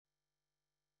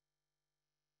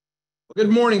Well,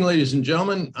 good morning, ladies and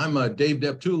gentlemen. I'm Dave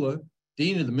Deptula,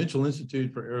 Dean of the Mitchell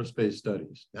Institute for Aerospace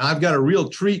Studies. Now, I've got a real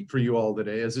treat for you all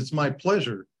today, as it's my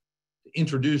pleasure to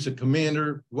introduce a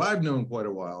commander who I've known quite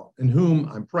a while and whom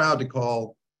I'm proud to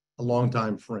call a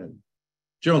longtime friend.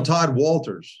 Gen Tod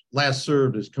Wolters last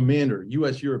served as Commander,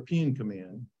 U.S. European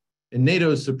Command, and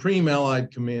NATO's Supreme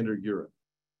Allied Commander, Europe.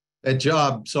 That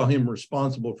job saw him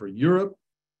responsible for Europe,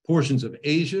 portions of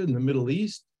Asia and the Middle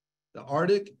East, the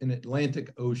Arctic and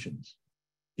Atlantic Oceans.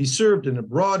 He served in a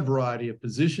broad variety of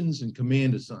positions and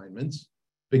command assignments,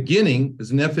 beginning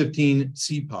as an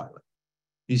F-15C pilot.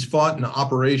 He's fought in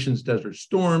Operations Desert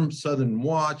Storm, Southern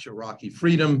Watch, Iraqi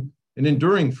Freedom, and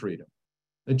Enduring Freedom.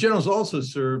 The general's also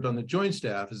served on the Joint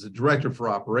Staff as the Director for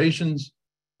Operations,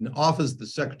 in the Office of the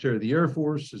Secretary of the Air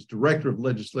Force as Director of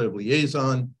Legislative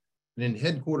Liaison, and in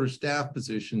headquarters staff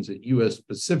positions at U.S.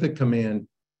 Pacific Command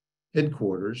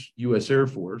Headquarters, U.S. Air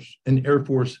Force, and Air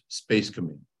Force Space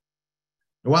Command.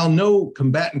 Now, while no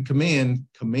combatant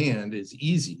command is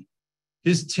easy,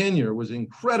 his tenure was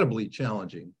incredibly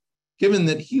challenging, given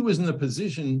that he was in the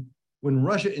position when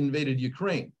Russia invaded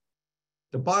Ukraine.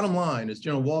 The bottom line is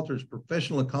General Wolters'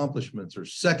 professional accomplishments are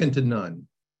second to none,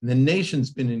 and the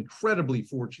nation's been incredibly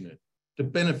fortunate to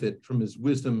benefit from his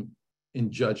wisdom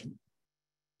and judgment.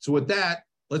 So with that,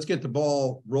 let's get the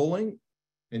ball rolling.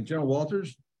 And General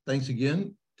Wolters, thanks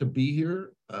again to be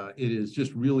here. It is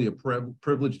just really a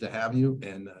privilege to have you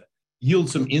and yield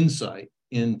some insight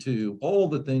into all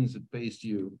the things that faced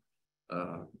you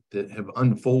that have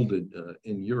unfolded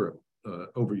in Europe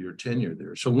over your tenure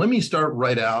there. So let me start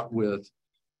right out with,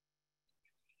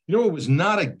 it was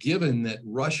not a given that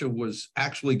Russia was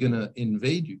actually going to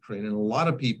invade Ukraine, and a lot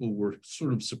of people were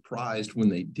sort of surprised when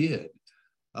they did.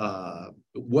 It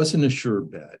wasn't a sure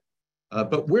bet.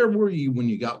 But where were you when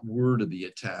you got word of the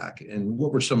attack, and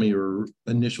what were some of your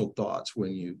initial thoughts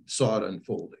when you saw it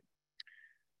unfolding?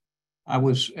 I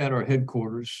was at our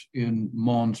headquarters in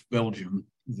Mons, Belgium,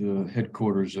 the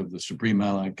headquarters of the Supreme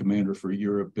Allied Commander for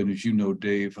Europe. And as you know,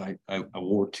 Dave, I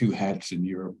wore two hats in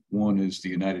Europe. One is the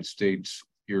United States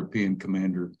European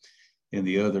Commander, and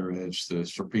the other as the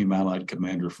Supreme Allied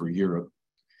Commander for Europe.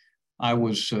 I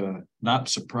was not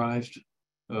surprised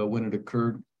when it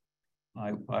occurred.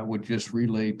 I would just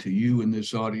relay to you in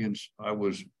this audience, I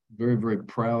was very, very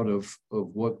proud of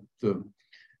what the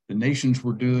nations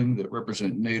were doing that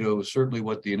represent NATO, certainly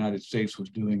what the United States was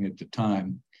doing at the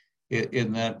time,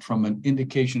 in that from an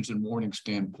indications and warning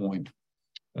standpoint,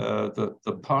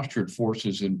 the postured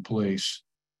forces in place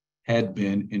had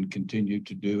been and continued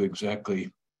to do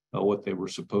exactly what they were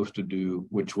supposed to do,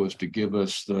 which was to give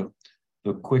us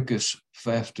the quickest,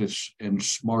 fastest, and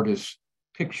smartest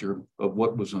picture of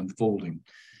what was unfolding.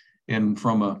 And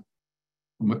from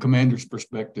a commander's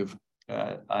perspective,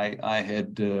 I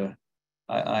had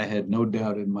no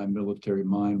doubt in my military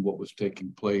mind what was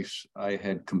taking place. I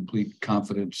had complete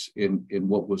confidence in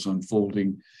what was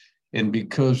unfolding. And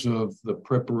because of the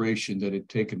preparation that had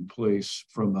taken place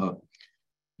from a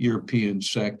European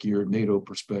SACEUR NATO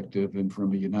perspective and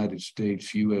from a United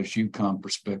States US EUCOM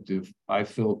perspective, I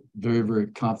felt very, very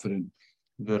confident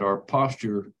that our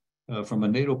posture from a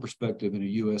NATO perspective and a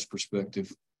U.S.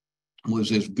 perspective was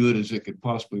as good as it could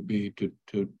possibly be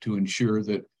to ensure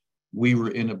that we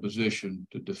were in a position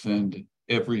to defend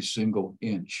every single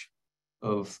inch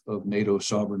of NATO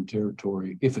sovereign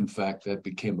territory, if in fact that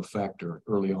became a factor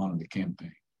early on in the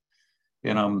campaign.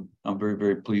 And I'm very,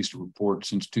 very pleased to report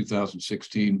since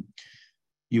 2016,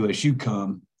 U.S.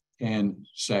 EUCOM and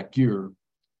SACEUR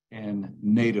and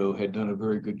NATO had done a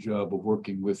very good job of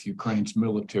working with Ukraine's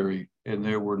military, and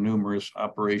there were numerous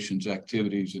operations,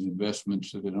 activities, and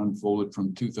investments that had unfolded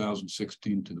from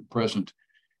 2016 to the present.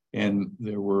 And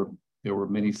there were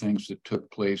many things that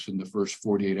took place in the first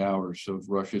 48 hours of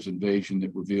Russia's invasion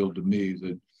that revealed to me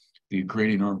that the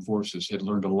Ukrainian armed forces had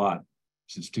learned a lot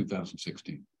since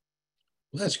 2016.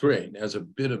 Well, that's great. As a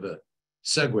bit of a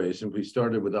segue, since we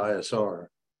started with ISR,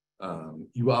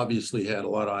 you obviously had a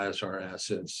lot of ISR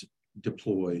assets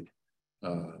deployed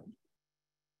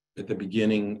at the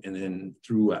beginning and then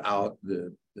throughout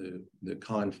the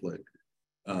conflict.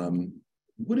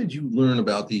 What did you learn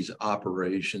about these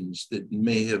operations that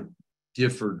may have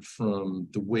differed from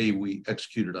the way we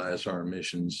executed ISR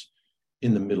missions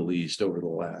in the Middle East over the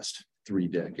last 3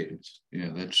 decades? Yeah,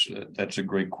 that's a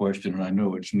great question, and I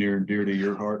know it's near and dear to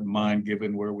your heart and mind,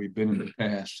 given where we've been in the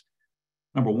past.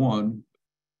 Number one,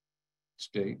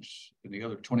 States and the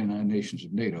other 29 nations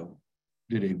of NATO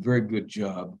did a very good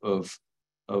job of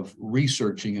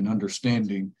researching and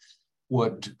understanding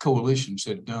what coalitions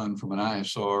had done from an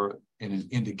ISR and an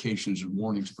indications and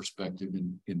warnings perspective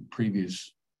in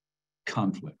previous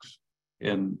conflicts.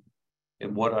 And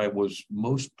And what I was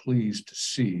most pleased to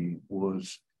see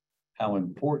was how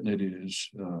important it is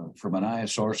from an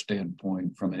ISR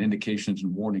standpoint, from an indications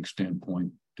and warning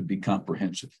standpoint, to be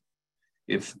comprehensive.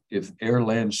 If air,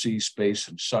 land, sea, space,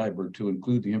 and cyber, to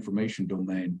include the information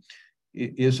domain,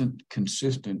 it isn't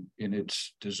consistent in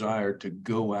its desire to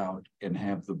go out and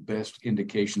have the best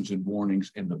indications and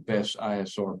warnings and the best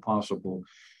ISR possible,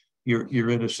 you're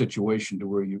in a situation to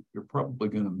where you're probably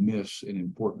going to miss an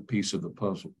important piece of the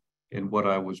puzzle. And what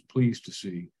I was pleased to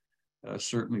see,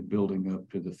 certainly building up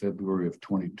to the February of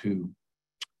 22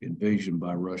 invasion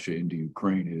by Russia into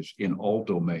Ukraine, is in all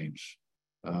domains,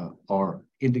 our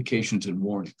indications and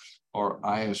warnings, our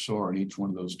ISR in each one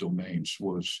of those domains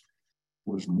was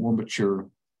more mature,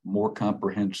 more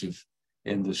comprehensive,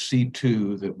 and the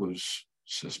C2 that was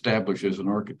established as an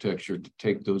architecture to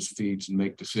take those feeds and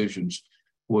make decisions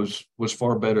was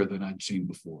far better than I'd seen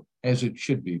before, as it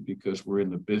should be, because we're in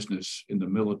the business, in the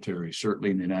military, certainly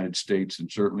in the United States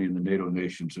and certainly in the NATO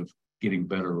nations, of getting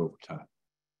better over time.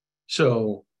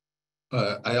 So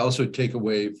I also take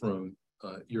away from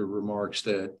your remarks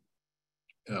that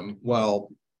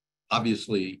while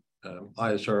obviously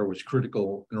ISR was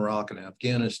critical in Iraq and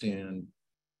Afghanistan,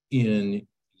 in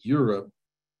Europe,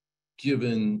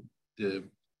 given the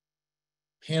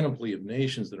panoply of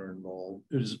nations that are involved,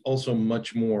 it is also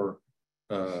much more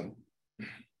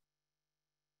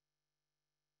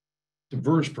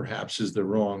diverse, perhaps is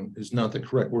not the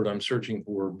correct word I'm searching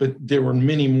for, but there were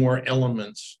many more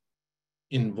elements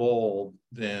involved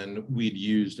than we'd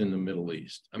used in the Middle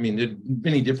East. I mean, there are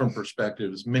many different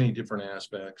perspectives, many different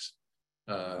aspects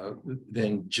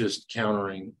than just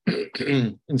countering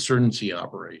insurgency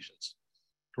operations,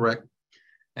 correct?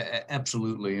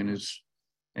 Absolutely, and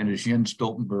as Jens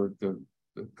Stoltenberg, the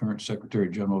current Secretary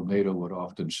General of NATO, would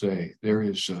often say,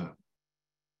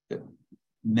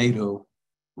 NATO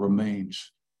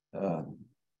remains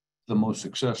the most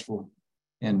successful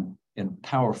and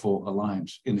powerful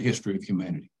alliance in the history of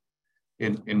humanity.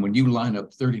 And when you line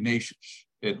up 30 nations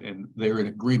and they're in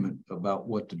agreement about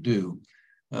what to do,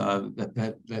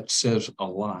 that says a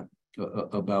lot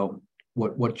about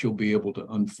what you'll be able to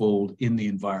unfold in the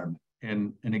environment.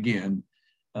 And again,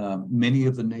 many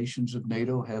of the nations of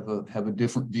NATO have a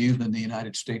different view than the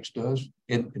United States does,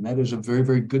 and that is a very,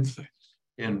 very good thing.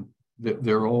 And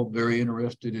they're all very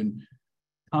interested in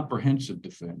comprehensive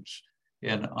defense.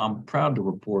 And I'm proud to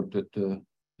report that the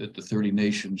 30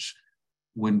 nations,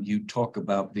 when you talk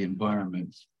about the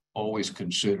environment, always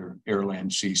consider air,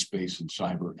 land, sea, space, and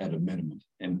cyber at a minimum.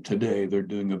 And today they're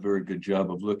doing a very good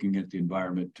job of looking at the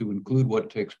environment to include what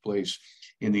takes place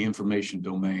in the information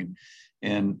domain,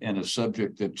 and a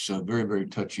subject that's very, very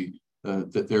touchy,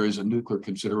 that there is a nuclear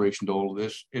consideration to all of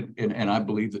this. And I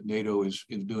believe that NATO is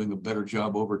doing a better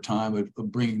job over time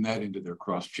of bringing that into their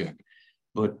cross-check.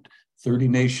 But 30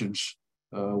 nations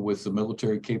with the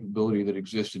military capability that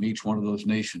exists in each one of those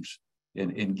nations,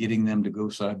 and getting them to go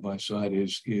side by side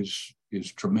is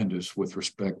tremendous with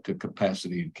respect to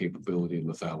capacity and capability and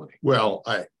lethality. Well,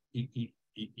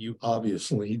 you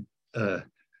obviously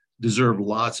deserve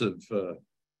lots of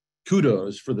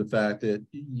kudos for the fact that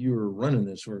you were running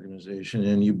this organization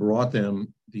and you brought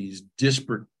them, these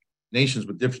disparate nations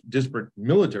with disparate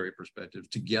military perspectives,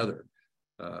 together.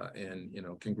 And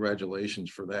congratulations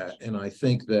for that. And I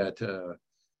think that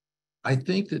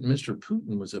Mr.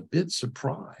 Putin was a bit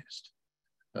surprised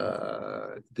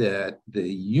that the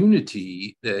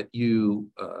unity that you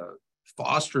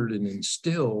fostered and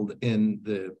instilled in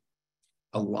the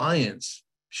alliance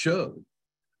showed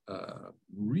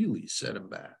really set him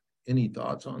back. Any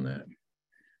thoughts on that?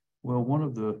 Well, one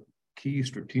of the key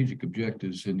strategic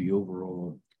objectives in the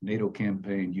overall NATO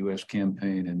campaign, US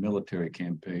campaign, and military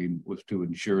campaign was to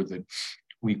ensure that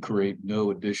we create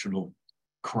no additional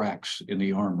cracks in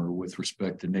the armor with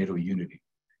respect to NATO unity.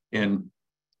 And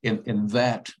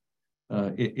that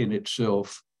in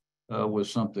itself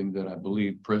was something that I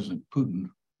believe President Putin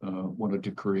wanted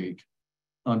to create.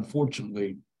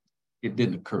 Unfortunately, it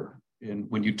didn't occur. And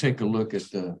when you take a look at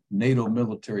the NATO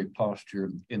military posture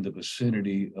in the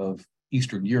vicinity of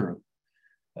Eastern Europe,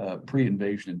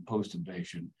 pre-invasion and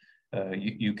post-invasion,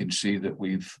 you can see that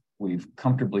we've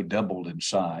comfortably doubled in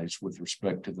size with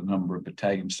respect to the number of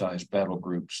battalion-sized battle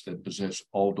groups that possess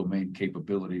all domain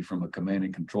capability from a command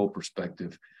and control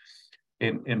perspective.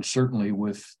 And certainly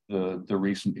with the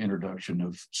recent introduction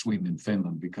of Sweden and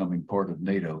Finland becoming part of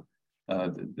NATO,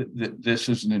 this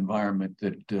is an environment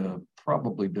that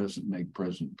probably doesn't make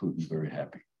President Putin very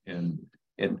happy. And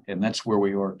that's where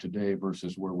we are today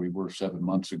versus where we were 7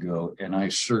 months ago. And I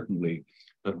certainly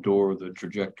adore the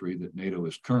trajectory that NATO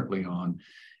is currently on.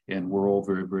 And we're all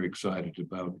very, very excited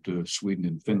about Sweden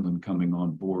and Finland coming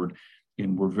on board.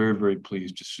 And we're very, very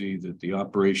pleased to see that the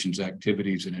operations,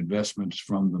 activities, and investments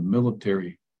from the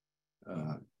military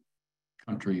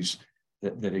countries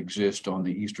that exist on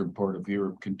the eastern part of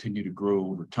Europe continue to grow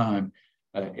over time,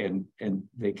 and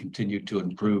they continue to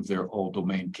improve their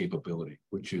all-domain capability,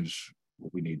 which is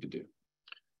what we need to do.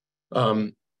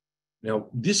 Now,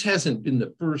 this hasn't been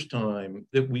the first time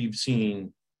that we've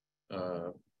seen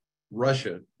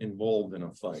Russia involved in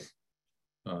a fight.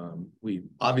 We've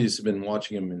obviously been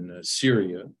watching them in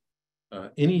Syria.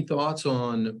 Any thoughts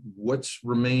on what's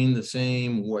remained the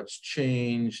same, what's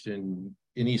changed, and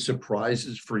any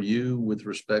surprises for you with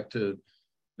respect to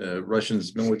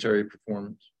Russia's military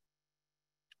performance?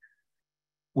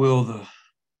 Well,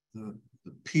 the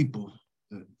people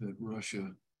that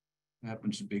Russia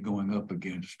happens to be going up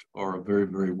against are a very,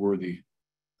 very worthy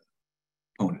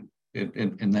opponent,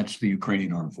 and that's the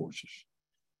Ukrainian armed forces.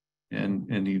 And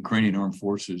the Ukrainian armed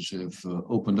forces have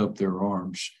opened up their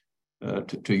arms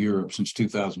to Europe since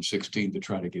 2016 to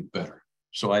try to get better.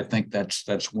 So I think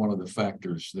that's one of the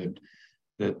factors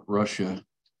that Russia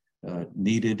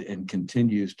needed and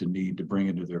continues to need to bring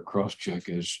into their cross-check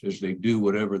as they do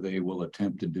whatever they will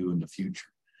attempt to do in the future.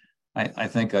 I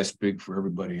think I speak for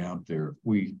everybody out there.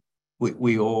 We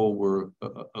all were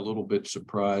a little bit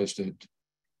surprised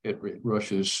at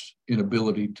Russia's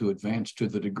inability to advance to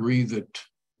the degree that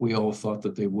we all thought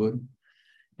that they would.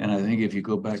 And I think if you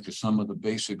go back to some of the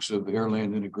basics of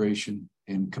air-land integration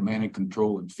and command and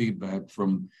control and feedback,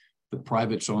 from the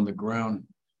privates on the ground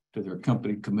to their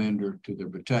company commander, to their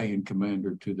battalion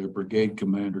commander, to their brigade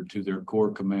commander, to their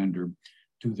corps commander,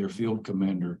 to their field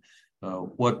commander,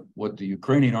 what the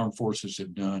Ukrainian armed forces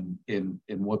have done and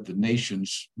what the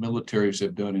nation's militaries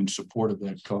have done in support of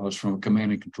that cause from a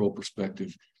command and control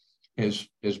perspective has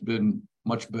been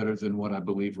much better than what I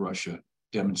believe Russia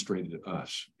demonstrated to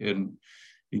us. And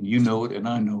you know it, and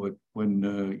I know it, when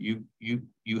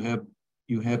you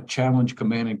have challenge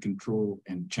command and control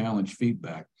and challenge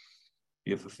feedback.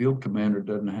 If a field commander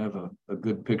doesn't have a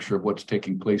good picture of what's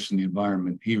taking place in the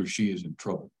environment, he or she is in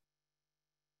trouble.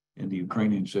 And the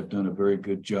Ukrainians have done a very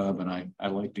good job, and I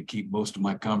like to keep most of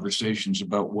my conversations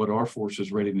about what our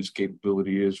forces' readiness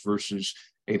capability is versus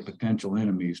a potential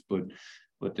enemy's, but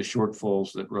the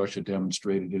shortfalls that Russia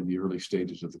demonstrated in the early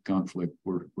stages of the conflict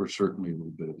were certainly a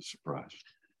little bit of a surprise.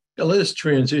 Now, let us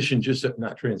transition,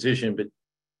 not transition, but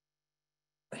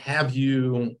have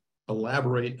you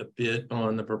elaborate a bit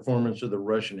on the performance of the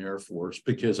Russian Air Force,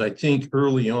 because I think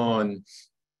early on,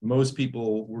 most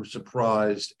people were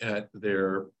surprised at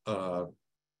their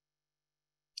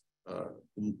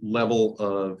level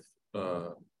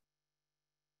of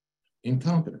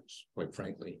incompetence, quite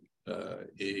frankly.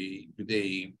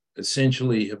 They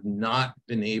essentially have not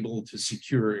been able to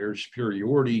secure air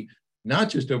superiority, not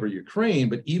just over Ukraine,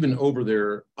 but even over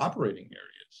their operating areas.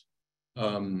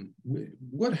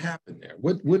 What happened there?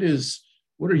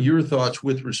 What are your thoughts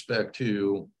with respect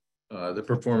to the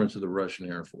performance of the Russian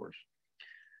Air Force?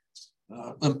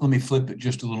 Let me flip it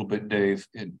just a little bit, Dave,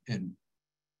 and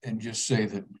just say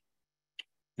that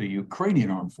the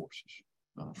Ukrainian armed forces,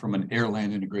 from an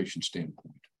air-land integration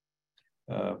standpoint,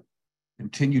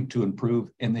 continued to improve,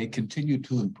 and they continue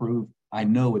to improve. I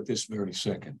know at this very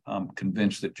second, I'm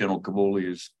convinced that General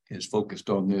Cavoli is focused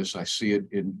on this. I see it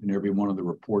in every one of the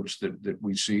reports that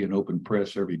we see in open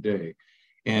press every day.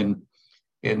 And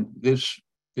this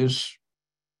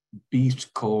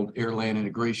beast called air-land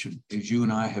integration, as you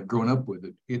and I have grown up with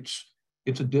it, it's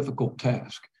a difficult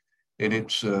task. And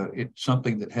it's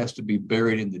something that has to be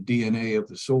buried in the DNA of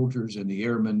the soldiers and the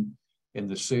airmen and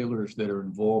the sailors that are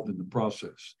involved in the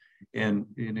process. And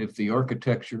if the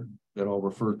architecture that I'll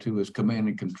refer to as command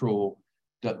and control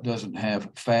doesn't have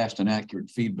fast and accurate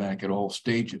feedback at all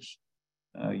stages,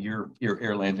 your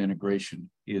air-land integration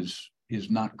is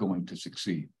not going to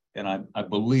succeed. And I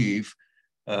believe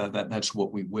that's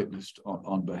what we witnessed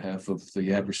on behalf of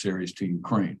the adversaries to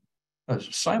Ukraine.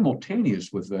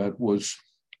 Simultaneous with that was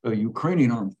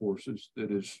Ukrainian armed forces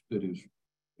that is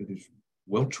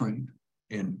well trained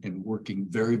and working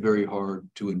very, very hard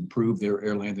to improve their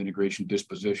air-land integration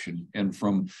disposition. And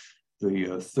from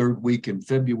the third week in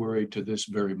February to this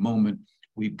very moment,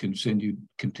 we've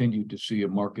continued to see a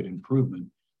market improvement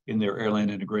in their air-land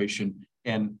integration.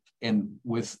 And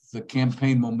with the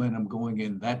campaign momentum going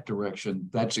in that direction,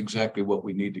 that's exactly what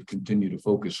we need to continue to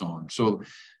focus on. So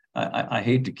I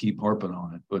hate to keep harping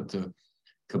on it, but the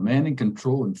command and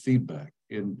control and feedback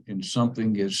in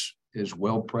something as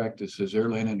well practiced as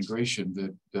air-land integration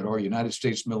that our United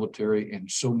States military and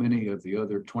so many of the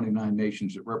other 29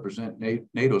 nations that represent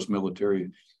NATO's military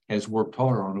has worked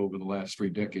hard on over the last 3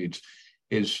 decades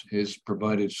has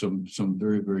provided some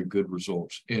very, very good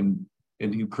results. And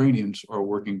And the Ukrainians are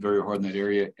working very hard in that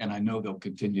area, and I know they'll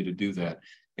continue to do that.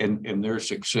 And their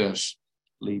success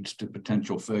leads to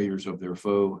potential failures of their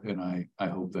foe, and I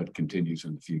hope that continues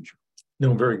in the future.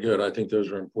 No, very good. I think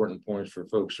those are important points for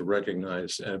folks to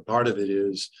recognize. And part of it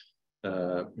is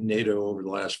NATO over the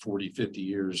last 40, 50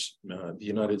 years, the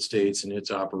United States and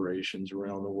its operations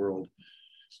around the world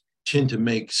tend to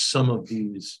make some of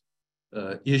these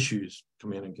issues,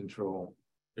 command and control,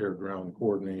 air-ground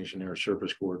coordination,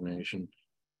 air-surface coordination,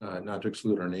 not to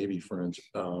exclude our Navy friends,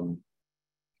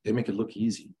 they make it look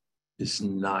easy. It's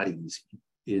not easy.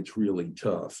 It's really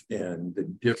tough. And the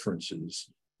differences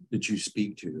that you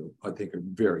speak to, I think, are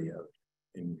very evident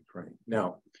in Ukraine.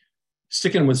 Now,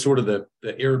 sticking with sort of the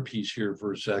air piece here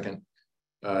for a second,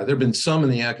 there have been some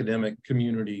in the academic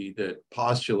community that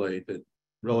postulate that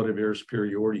relative air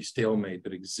superiority stalemate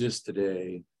that exists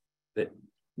today, that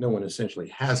no one essentially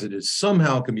has it, is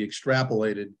somehow can be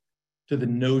extrapolated to the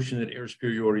notion that air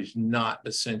superiority is not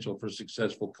essential for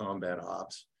successful combat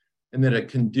ops, and that a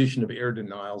condition of air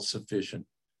denial is sufficient.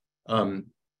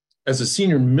 As a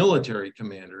senior military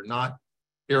commander, not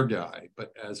air guy,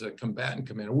 but as a combatant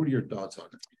commander, what are your thoughts on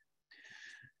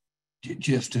that?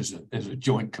 Just as a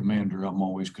joint commander, I'm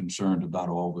always concerned about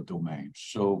all the domains.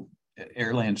 So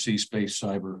air, land, sea, space,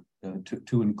 cyber,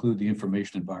 to include the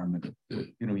information environment.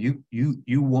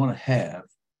 You want to have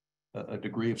a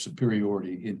degree of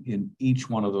superiority in each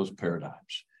one of those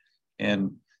paradigms.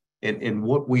 And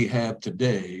what we have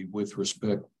today with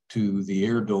respect to the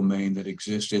air domain that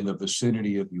exists in the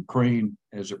vicinity of Ukraine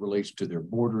as it relates to their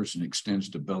borders and extends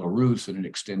to Belarus and it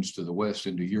extends to the west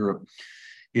into Europe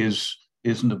is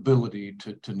an ability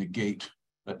to negate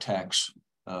attacks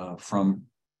from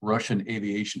Russian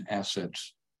aviation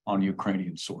assets on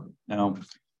Ukrainian soil. Now,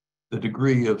 the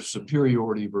degree of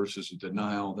superiority versus a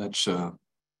denial, that's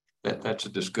a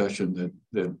discussion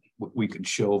that we can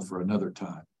shelve for another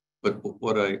time. But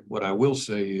what I will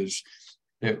say is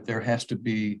that there has to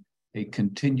be a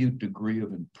continued degree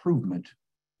of improvement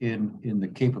in the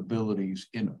capabilities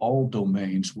in all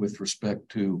domains with respect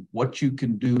to what you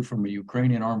can do from a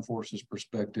Ukrainian armed forces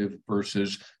perspective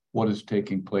versus what is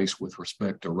taking place with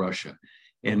respect to Russia.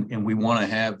 And we want to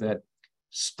have that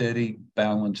steady,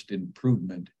 balanced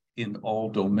improvement in all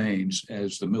domains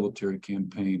as the military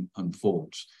campaign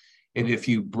unfolds. And if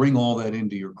you bring all that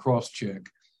into your cross-check,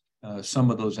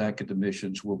 some of those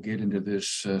academicians will get into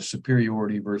this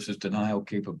superiority versus denial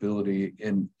capability,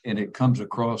 and it comes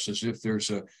across as if there's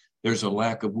a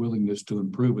lack of willingness to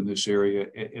improve in this area,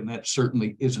 and that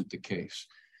certainly isn't the case.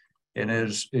 And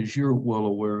as you're well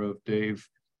aware of, Dave,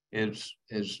 as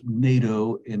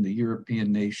NATO and the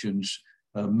European nations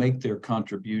make their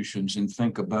contributions and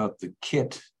think about the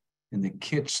kit and the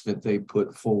kits that they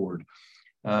put forward,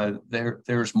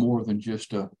 there's more than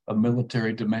just a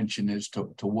military dimension as to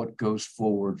what goes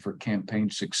forward for campaign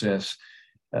success.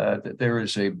 There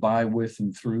is a by, with,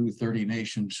 and through 30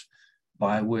 nations,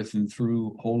 by, with, and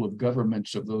through whole of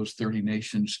governments of those 30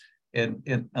 nations. And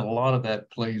a lot of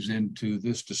that plays into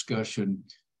this discussion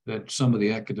that some of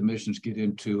the academicians get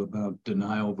into about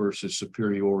denial versus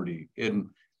superiority. And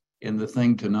the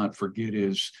thing to not forget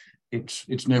is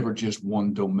it's never just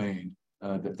one domain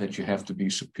that you have to be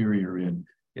superior in.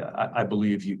 Yeah, I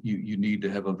believe you need to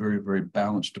have a very, very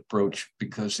balanced approach,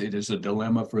 because it is a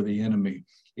dilemma for the enemy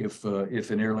if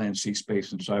an air, land, sea,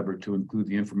 space, and cyber, to include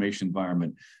the information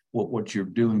environment, what you're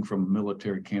doing from a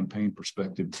military campaign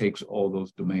perspective takes all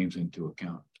those domains into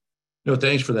account. No,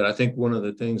 thanks for that. I think one of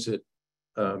the things that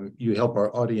you help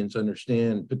our audience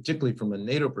understand, particularly from a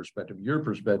NATO perspective, your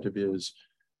perspective is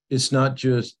it's not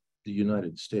just the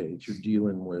United States. You're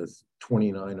dealing with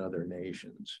 29 other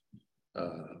nations.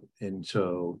 And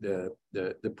so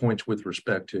the points with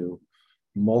respect to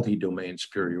multi-domain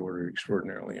superiority are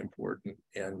extraordinarily important.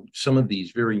 And some of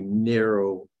these very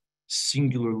narrow,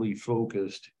 singularly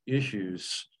focused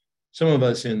issues, some of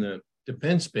us in the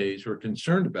defense space are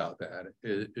concerned about that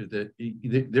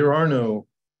there are no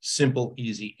simple,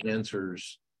 easy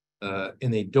answers,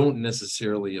 and they don't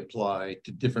necessarily apply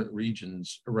to different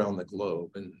regions around the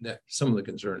globe. And that, some of the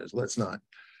concern is let's not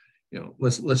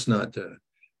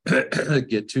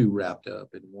get too wrapped up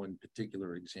in one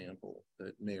particular example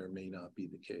that may or may not be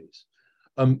the case.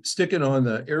 Sticking on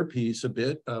the air piece a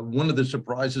bit, one of the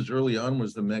surprises early on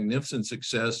was the magnificent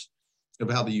success of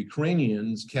how the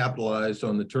Ukrainians capitalized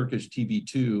on the Turkish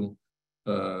TB2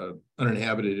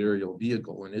 uninhabited aerial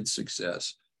vehicle and its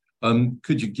success.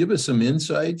 Could you give us some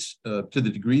insights to the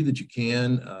degree that you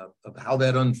can of how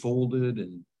that unfolded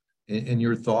and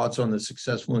your thoughts on the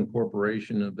successful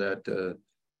incorporation of that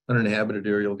uninhabited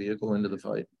aerial vehicle into the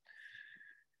fight?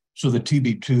 So the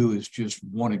TB2 is just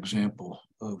one example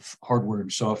of hardware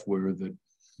and software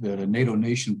that a NATO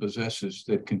nation possesses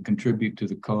that can contribute to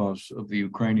the cause of the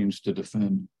Ukrainians to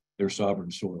defend their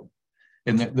sovereign soil.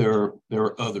 And that there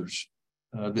are others.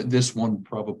 This one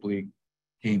probably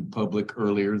came public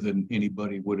earlier than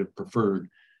anybody would have preferred,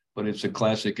 but it's a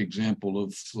classic example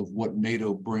of what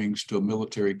NATO brings to a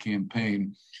military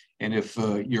campaign. And if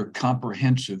you're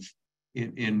comprehensive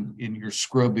in your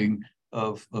scrubbing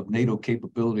of NATO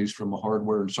capabilities from a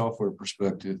hardware and software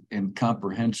perspective, and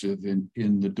comprehensive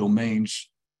in the domains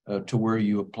to where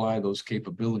you apply those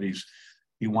capabilities,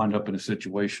 you wind up in a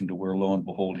situation to where, lo and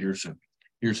behold, here's a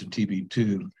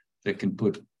TB2 that can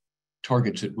put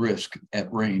targets at risk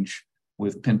at range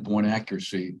with pinpoint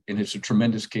accuracy. And it's a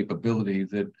tremendous capability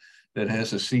that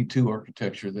has a C2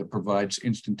 architecture that provides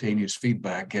instantaneous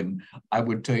feedback. And I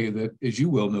would tell you that, as you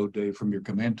well know, Dave, from your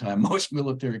command time, most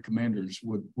military commanders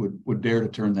would dare to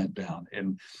turn that down.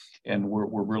 And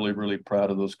we're really, really proud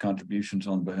of those contributions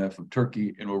on behalf of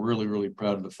Turkey. And we're really, really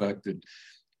proud of the fact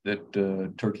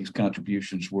that Turkey's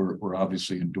contributions were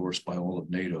obviously endorsed by all of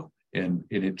NATO. And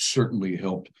it certainly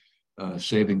helped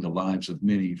saving the lives of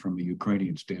many from a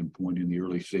Ukrainian standpoint in the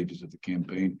early stages of the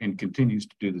campaign, and continues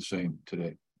to do the same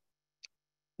today.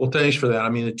 Well, thanks for that. I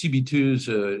mean, the TB2's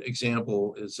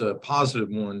example is a positive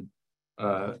one,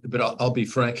 but I'll be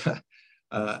frank.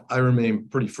 I remain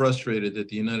pretty frustrated that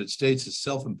the United States has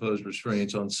self-imposed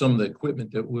restraints on some of the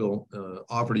equipment that we'll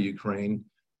offer to Ukraine,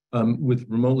 with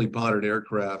remotely piloted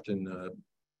aircraft and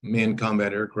manned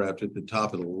combat aircraft at the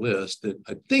top of the list, that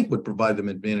I think would provide them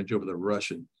advantage over the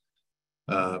Russian.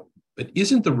 But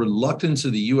isn't the reluctance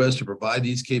of the U.S. to provide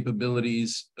these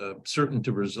capabilities certain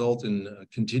to result in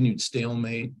continued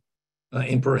stalemate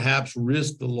and perhaps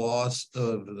risk the loss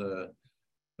of the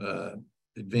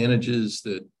advantages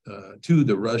that to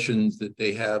the Russians that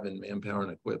they have in manpower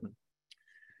and equipment?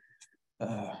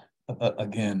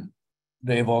 Again,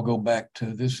 Dave, I'll go back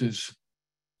to this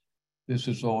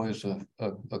is always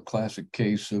a classic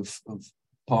case of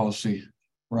policy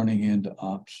running into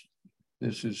ops.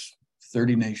 This is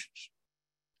 30 nations,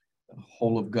 a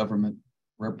whole of government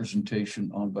representation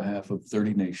on behalf of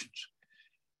 30 nations.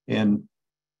 And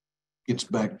gets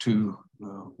back to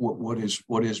what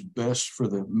is best for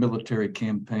the military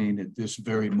campaign at this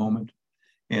very moment.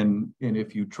 And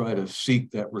if you try to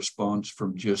seek that response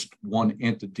from just one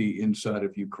entity inside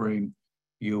of Ukraine,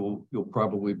 you'll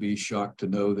probably be shocked to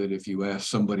know that if you ask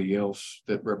somebody else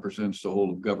that represents the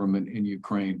whole of government in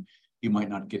Ukraine, you might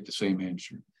not get the same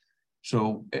answer.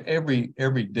 So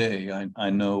every day I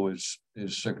know as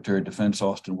Secretary of Defense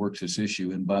Austin works this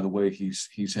issue, and by the way,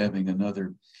 he's having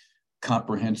another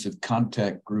comprehensive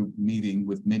contact group meeting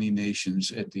with many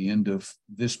nations at the end of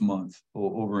this month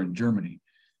over in Germany,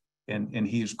 and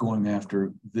he is going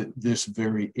after this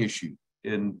very issue,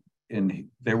 and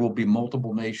there will be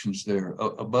multiple nations there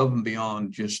above and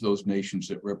beyond just those nations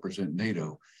that represent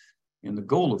NATO. And the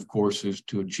goal, of course, is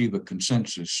to achieve a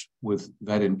consensus with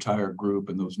that entire group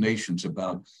and those nations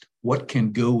about what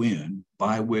can go in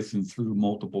by, with, and through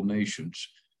multiple nations,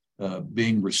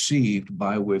 being received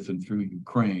by, with, and through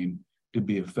Ukraine to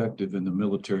be effective in the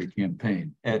military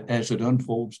campaign. As it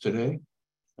unfolds today,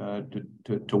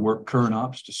 to work current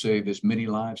ops to save as many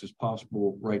lives as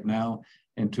possible right now,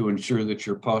 and to ensure that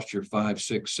your posture 5,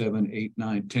 6, 7, 8,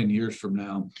 9, 10 years from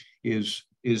now is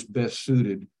best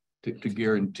suited to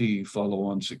guarantee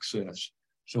follow-on success.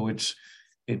 So that's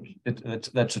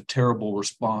a terrible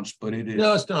response, but it is.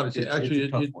 No, it's not.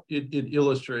 It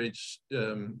illustrates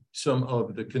some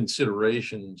of the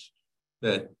considerations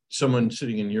that someone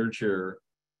sitting in your chair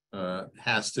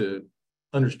has to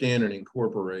understand and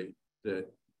incorporate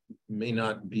that may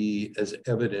not be as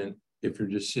evident if you're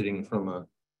just sitting from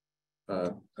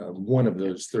one of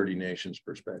those 30 nations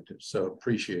perspectives. So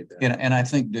appreciate that. And I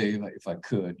think, Dave, if I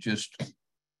could, just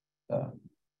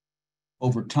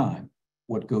over time,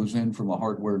 what goes in from a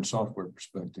hardware and software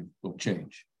perspective will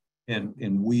change. And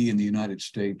we in the United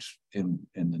States and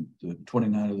the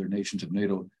 29 other nations of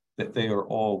NATO, that they are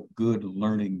all good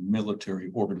learning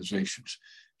military organizations.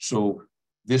 So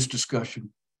this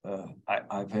discussion,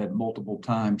 I've had multiple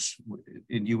times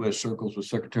in U.S. circles with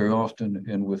Secretary Austin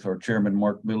and with our chairman,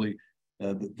 Mark Milley.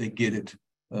 They get it.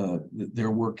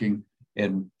 They're working.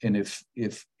 And if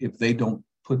they don't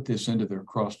put this into their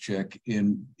cross-check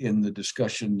in the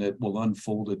discussion that will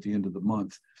unfold at the end of the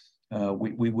month,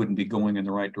 we wouldn't be going in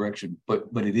the right direction. But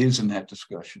it is in that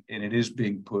discussion, and it is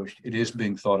being pushed. It is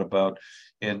being thought about,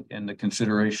 and the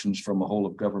considerations from a whole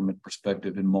of government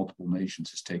perspective in multiple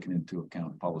nations is taken into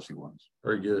account policy-wise.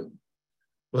 Very good.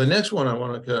 Well, the next one I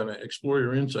want to kind of explore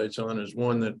your insights on is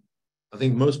one that I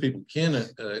think most people can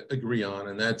agree on,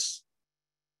 and that's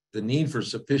the need for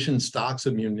sufficient stocks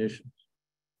of munitions,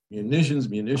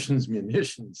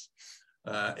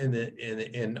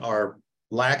 and our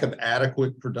lack of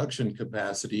adequate production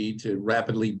capacity to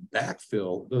rapidly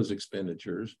backfill those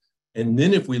expenditures. And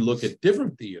then if we look at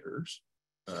different theaters,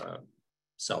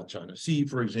 South China Sea,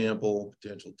 for example,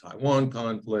 potential Taiwan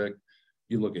conflict,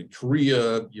 you look at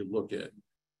Korea, you look at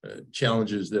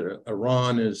challenges that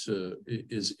Iran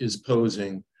is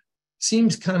posing,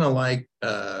 seems kind of like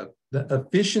the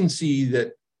efficiency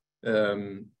that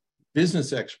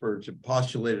business experts have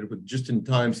postulated with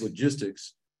just-in-time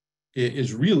logistics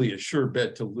is really a sure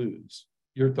bet to lose.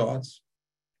 Your thoughts?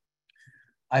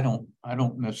 I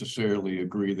don't necessarily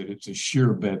agree that it's a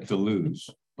sure bet to lose,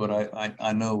 but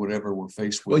I know whatever we're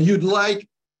faced with. Well, you'd like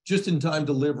just-in-time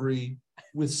delivery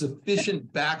with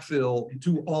sufficient backfill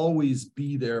to always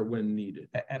be there when needed.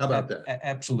 How about that?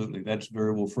 Absolutely, that's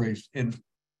very well phrased. And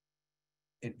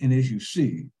as you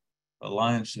see,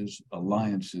 alliances.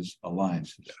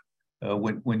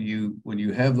 When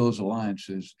you have those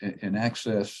alliances and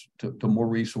access to more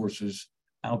resources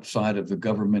outside of the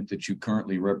government that you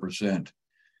currently represent,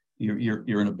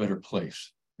 you're in a better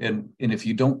place. And if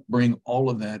you don't bring all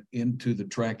of that into the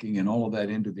tracking and all of that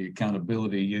into the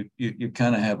accountability, you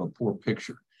kind of have a poor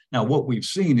picture. Now, what we've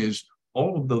seen is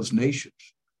all of those nations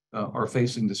are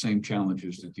facing the same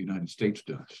challenges that the United States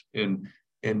does,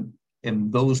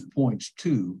 and those points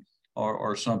too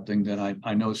are something that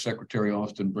I know Secretary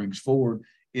Austin brings forward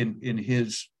in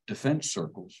his defense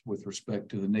circles with respect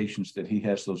to the nations that he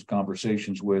has those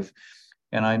conversations with.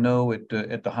 And I know at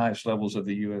the highest levels of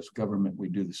the U.S. government, we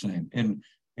do the same.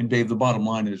 And Dave, the bottom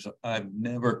line is I've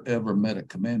never, ever met a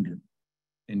commander,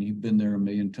 and you've been there a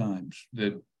million times,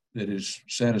 that is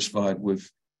satisfied with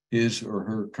his or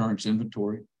her current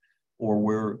inventory or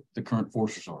where the current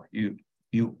forces are.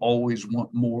 You always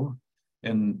want more,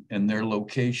 and their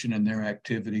location and their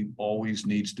activity always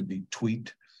needs to be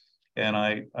tweaked. And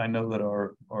I know that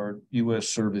our U.S.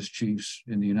 service chiefs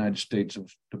in the United States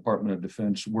Department of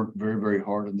Defense work very, very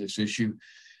hard on this issue.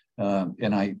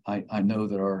 And I know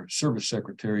that our service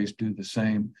secretaries do the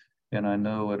same. And I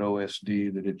know at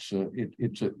OSD that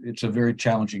it's a very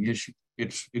challenging issue.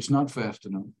 It's not fast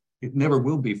enough. It never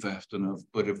will be fast enough.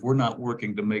 But if we're not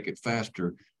working to make it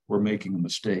faster, we're making a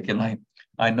mistake. And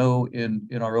I know in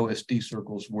our OSD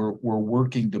circles, we're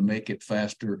working to make it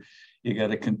faster. You got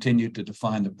to continue to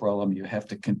define the problem. You have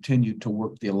to continue to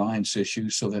work the alliance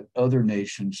issues so that other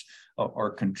nations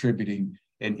are contributing.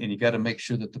 And you got to make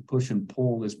sure that the push and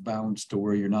pull is balanced to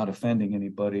where you're not offending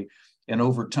anybody. And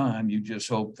over time, you just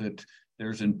hope that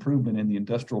there's improvement in the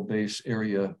industrial base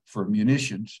area for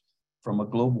munitions from a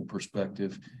global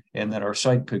perspective, and that our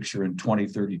sight picture in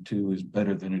 2032 is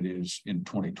better than it is in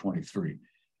 2023.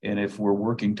 And if we're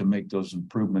working to make those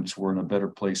improvements, we're in a better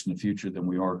place in the future than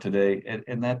we are today.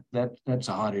 And that's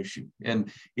a hot issue.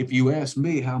 And if you ask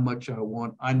me how much I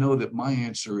want, I know that my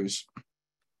answer is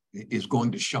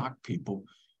going to shock people.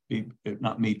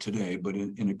 Not me today, but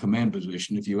in a command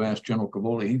position. If you ask General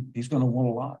Cavoli, he's going to want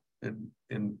a lot.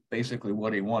 And basically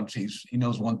what he wants, he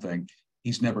knows one thing: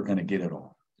 he's never going to get it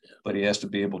all. But he has to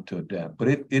be able to adapt. But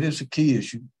it is a key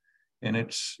issue, and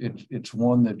it's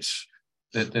one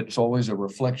that's always a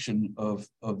reflection of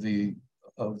the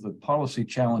policy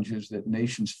challenges that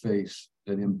nations face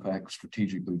that impact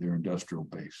strategically their industrial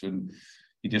base. And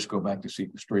you just go back to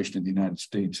sequestration in the United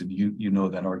States, and you know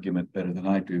that argument better than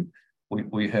I do.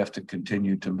 We have to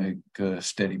continue to make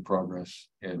steady progress,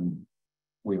 and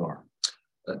we are.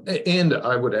 And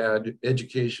I would add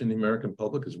education, the American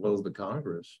public, as well as the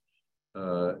Congress,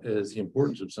 as the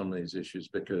importance of some of these issues,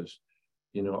 because,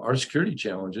 you know, our security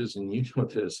challenges, and you know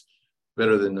this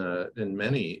better than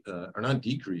many, are not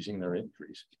decreasing, they're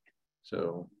increasing.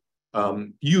 So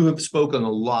you have spoken a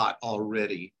lot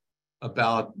already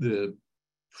about the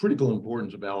critical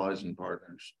importance of allies and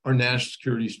partners. Our national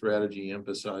security strategy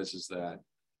emphasizes that.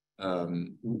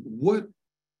 And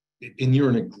you're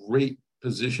in a great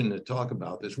position to talk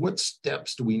about this. What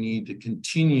steps do we need to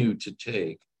continue to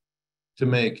take to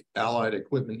make allied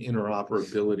equipment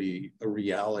interoperability a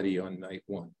reality on night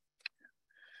one?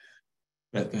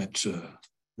 That's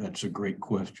a great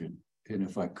question. And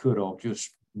if I could, I'll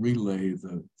just relay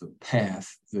the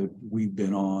path that we've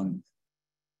been on,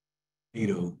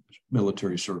 NATO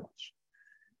military circles.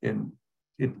 And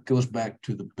it goes back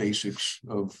to the basics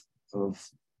of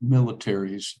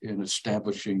militaries in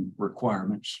establishing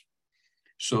requirements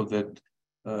so that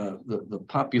the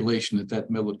population that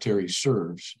military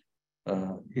serves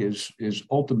is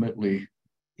ultimately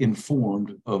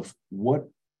informed of what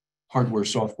hardware,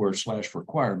 software /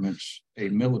 requirements a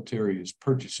military is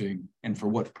purchasing and for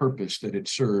what purpose that it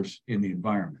serves in the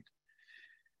environment.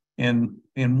 And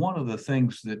one of the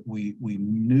things that we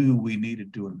knew we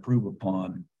needed to improve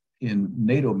upon in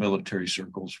NATO military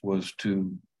circles was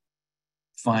to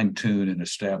fine-tune and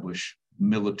establish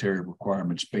military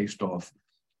requirements based off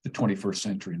the 21st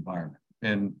century environment.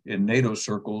 And in NATO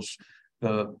circles,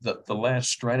 the last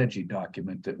strategy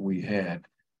document that we had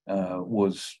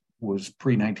was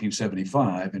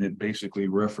pre-1975, and it basically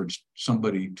referenced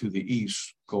somebody to the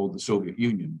east called the Soviet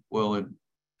Union. Well, in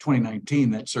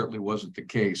 2019, that certainly wasn't the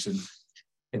case.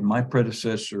 And my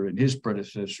predecessor and his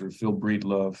predecessor, Phil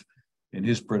Breedlove, and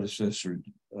his predecessor,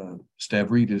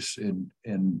 Stavridis,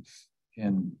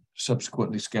 and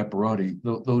subsequently Scaparrotti,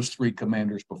 those three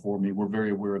commanders before me were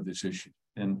very aware of this issue.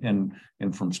 And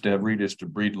from Stavridis to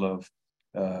Breedlove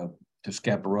to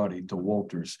Scaparrotti to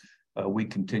Wolters, we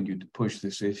continued to push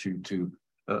this issue to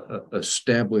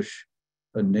establish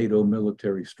a NATO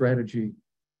military strategy,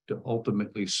 to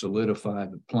ultimately solidify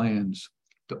the plans,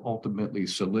 to ultimately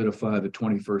solidify the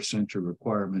 21st century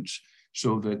requirements,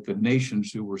 so that the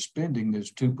nations who were spending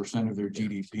this 2% of their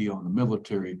GDP on the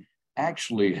military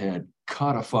actually had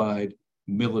codified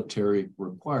military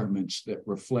requirements that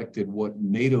reflected what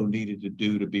NATO needed to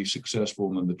do to be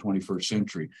successful in the 21st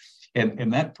century.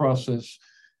 And that process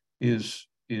is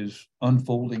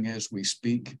unfolding as we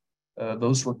speak.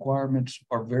 Those requirements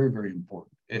are very, very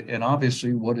important. And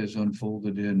obviously what is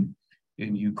unfolded in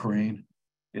Ukraine,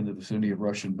 in the vicinity of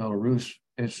Russia and Belarus,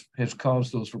 has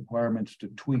caused those requirements to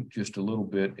tweak just a little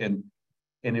bit. And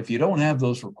if you don't have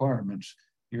those requirements,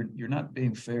 you're not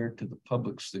being fair to the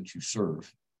publics that you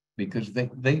serve, because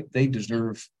they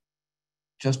deserve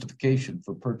justification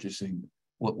for purchasing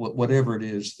whatever it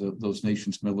is those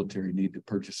nations' military need to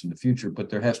purchase in the future. But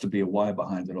there has to be a why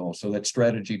behind it all. So that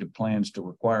strategy to plans to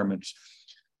requirements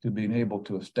to being able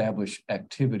to establish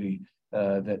activity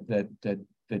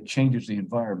that changes the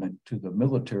environment to the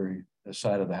military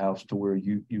side of the house, to where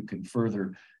you can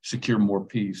further secure more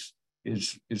peace,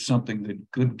 is something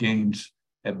that good gains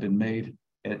have been made,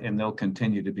 and they'll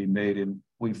continue to be made. And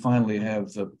we finally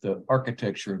have the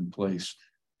architecture in place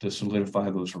to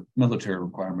solidify those military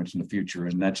requirements in the future,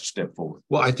 and that's a step forward.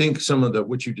 Well, I think some of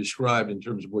what you described in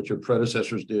terms of what your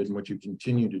predecessors did and what you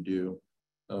continue to do,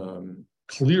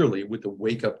 clearly with the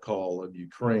wake-up call of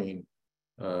Ukraine,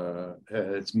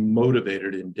 it's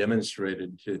motivated and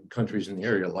demonstrated to countries in the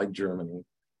area like Germany,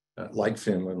 like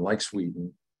Finland, like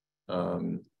Sweden,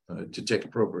 to take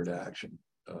appropriate action.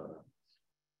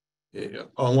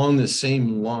 Along the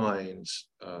same lines,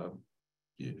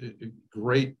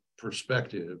 great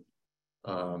perspective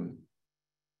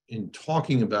in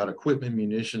talking about equipment,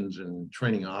 munitions, and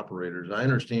training operators. I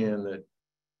understand that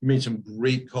you made some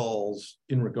great calls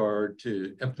in regard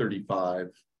to F-35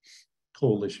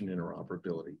 coalition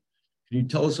interoperability. Can you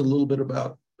tell us a little bit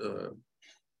about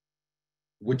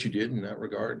what you did in that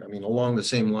regard? I mean, along the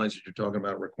same lines that you're talking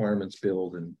about requirements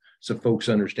build, and so folks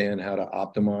understand how to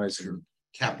optimize and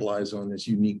capitalize on this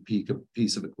unique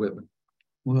piece of equipment.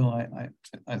 Well,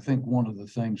 I think one of the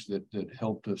things that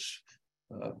helped us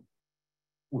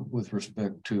with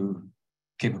respect to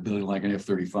capability like an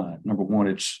F-35, number one,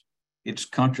 its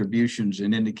contributions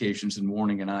in indications and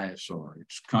warning and ISR,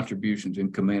 its contributions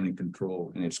in command and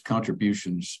control, and its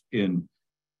contributions in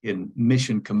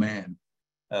mission command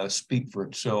speak for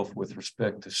itself with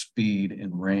respect to speed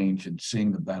and range and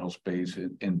seeing the battle space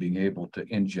and being able to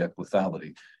inject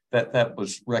lethality. That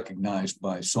was recognized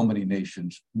by so many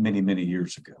nations many, many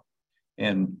years ago.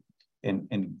 And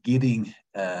getting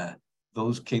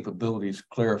those capabilities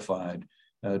clarified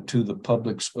to the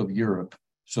publics of Europe,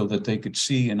 so that they could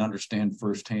see and understand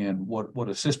firsthand what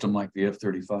a system like the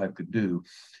F-35 could do,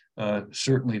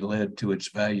 certainly led to its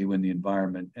value in the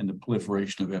environment and the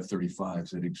proliferation of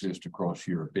F-35s that exist across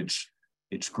Europe.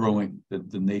 It's growing.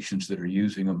 The nations that are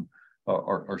using them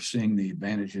are seeing the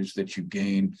advantages that you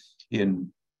gain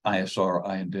in ISR,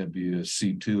 INW,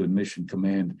 C2, and mission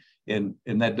command. And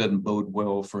that doesn't bode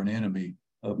well for an enemy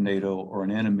of NATO or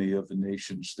an enemy of the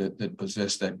nations that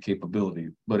possess that capability.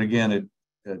 But again,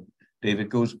 Dave, it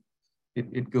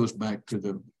goes back to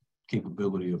the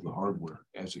capability of the hardware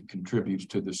as it contributes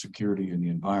to the security in the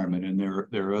environment. And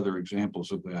there are other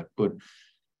examples of that, but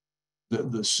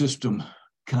the system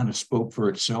kind of spoke for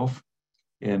itself,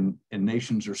 and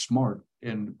nations are smart.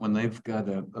 And when they've got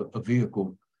a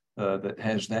vehicle that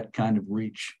has that kind of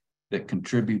reach, that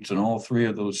contributes in all three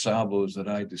of those salvos that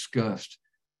I discussed,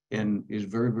 and is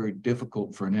very, very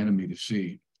difficult for an enemy to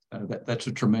see. That's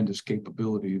a tremendous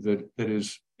capability that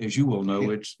is, as you well know,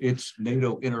 it's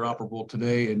NATO interoperable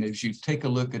today. And as you take a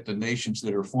look at the nations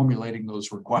that are formulating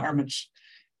those requirements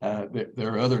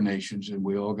There are other nations, and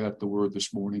we all got the word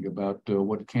this morning about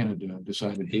what Canada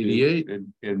decided to 88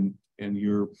 do, and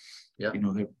you're, yeah,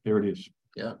 there it is.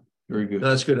 Yeah, very good. No,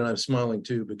 that's good, and I'm smiling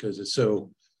too because it's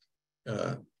so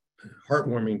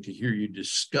heartwarming to hear you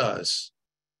discuss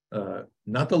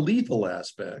not the lethal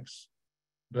aspects,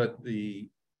 but the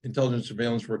intelligence,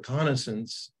 surveillance,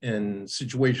 reconnaissance, and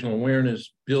situational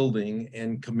awareness building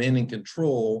and command and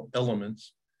control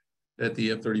elements that the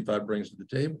F-35 brings to the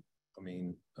table. I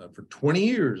mean, for 20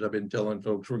 years, I've been telling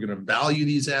folks we're going to value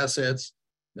these assets,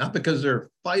 not because they're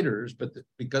fighters, but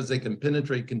because they can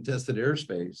penetrate contested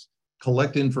airspace,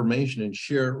 collect information, and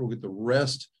share it with the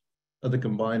rest of the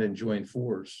combined and joint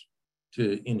force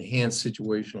to enhance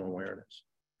situational awareness.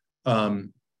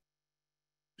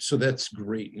 So that's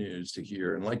great news to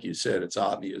hear. And like you said, it's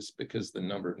obvious because the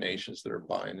number of nations that are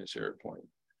buying this airplane.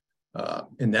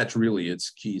 And that's really its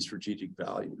key strategic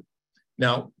value.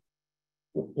 Now,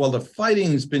 while the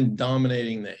fighting has been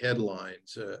dominating the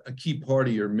headlines, a key part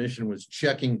of your mission was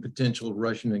checking potential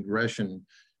Russian aggression.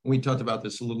 We talked about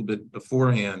this a little bit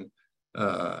beforehand.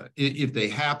 If they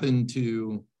happen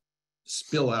to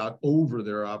spill out over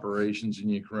their operations in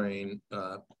Ukraine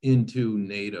into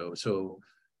NATO. So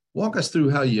walk us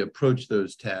through how you approach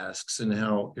those tasks and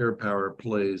how air power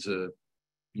plays a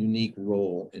unique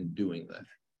role in doing that.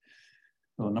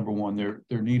 Well, number one,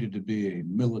 there needed to be a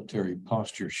military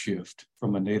posture shift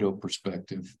from a NATO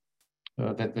perspective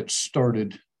that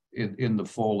started in the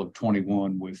fall of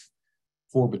 21 with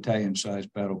 4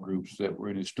 battalion-sized battle groups that were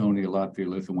in Estonia, Latvia,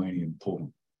 Lithuania, and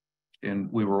Poland.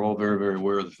 And we were all very, very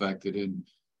aware of the fact that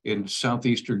in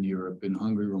Southeastern Europe, in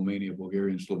Hungary, Romania,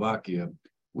 Bulgaria, and Slovakia,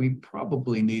 we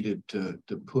probably needed to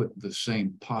put the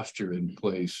same posture in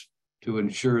place to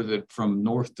ensure that from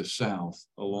north to south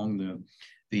along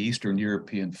the Eastern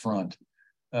European front,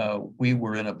 we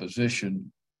were in a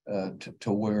position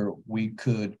to where we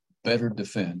could better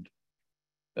defend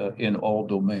in all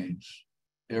domains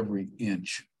every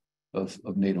inch of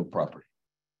NATO property.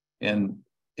 And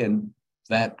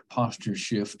that posture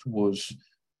shift was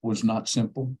not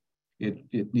simple.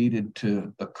 It needed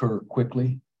to occur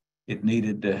quickly. It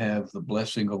needed to have the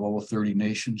blessing of all 30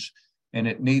 nations, and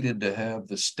it needed to have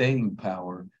the staying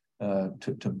power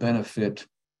to benefit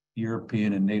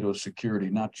European and NATO security,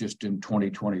 not just in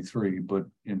 2023, but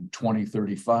in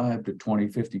 2035 to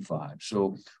 2055.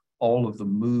 So all of the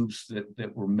moves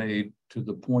that were made to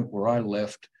the point where I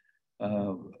left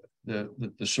the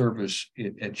service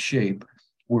at SHAPE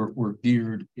were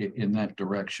geared in that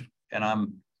direction.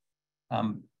 And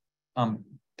I'm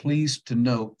pleased to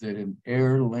note that in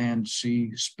air, land,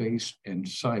 sea, space, and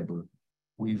cyber,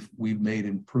 we've made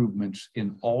improvements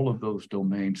in all of those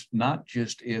domains, not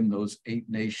just in those 8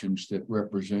 nations that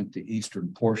represent the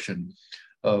eastern portion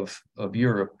of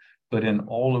Europe, but in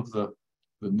all of the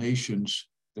nations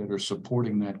that are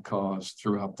supporting that cause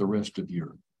throughout the rest of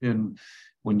Europe. And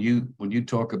when you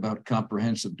talk about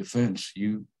comprehensive defense,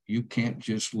 you can't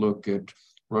just look at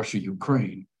Russia,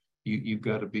 Ukraine. You've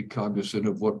got to be cognizant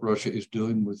of what Russia is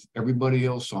doing with everybody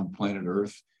else on planet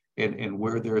Earth, and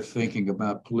where they're thinking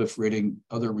about proliferating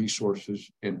other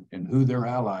resources and who their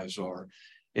allies are.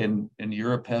 And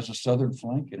Europe has a southern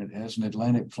flank, and it has an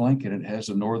Atlantic flank, and it has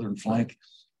a northern flank,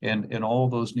 and all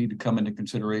of those need to come into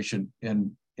consideration,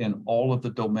 and all of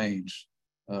the domains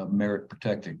merit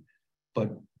protecting. But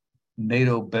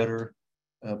NATO better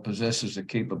possesses a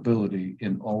capability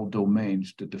in all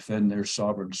domains to defend their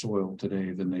sovereign soil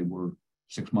today than they were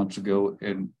 6 months ago.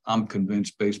 And I'm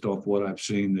convinced, based off what I've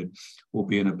seen, that we'll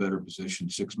be in a better position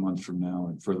 6 months from now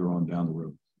and further on down the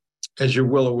road. As you're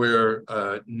well aware,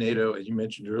 NATO, as you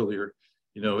mentioned earlier,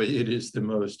 it is the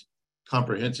most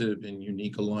comprehensive and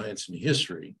unique alliance in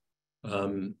history.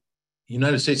 The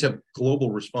United States have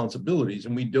global responsibilities,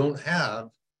 and we don't have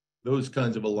those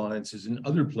kinds of alliances in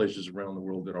other places around the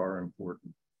world that are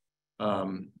important.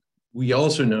 We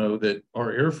also know that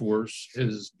our Air Force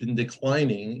has been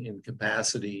declining in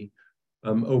capacity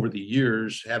over the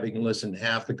years, having less than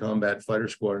half the combat fighter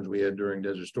squadrons we had during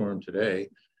Desert Storm today.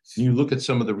 And you look at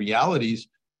some of the realities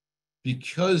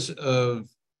because of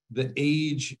the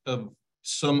age of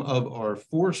some of our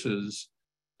forces,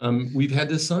 we've had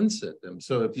to sunset them.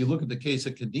 So if you look at the case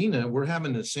of Kadena, we're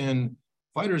having to send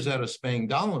fighters out of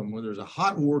Spangdahlem, where there's a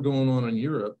hot war going on in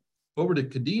Europe, over to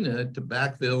Kadena to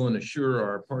backfill and assure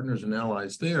our partners and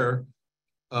allies there.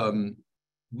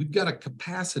 We've got a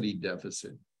capacity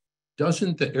deficit.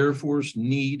 Doesn't the Air Force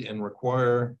need and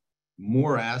require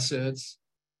more assets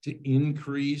to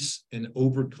increase and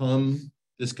overcome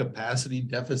this capacity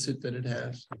deficit that it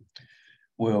has?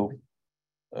 Well,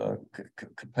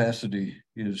 capacity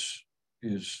is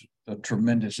a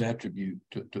tremendous attribute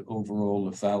to overall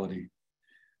lethality.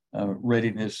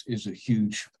 readiness is a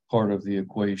huge part of the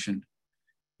equation.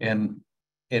 And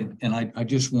I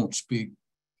just won't speak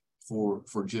for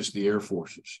just the Air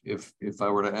Forces. If I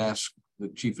were to ask the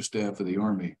Chief of Staff of the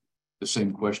Army the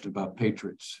same question about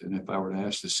Patriots, and if I were to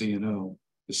ask the CNO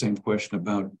the same question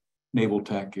about Naval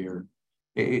TAC Air,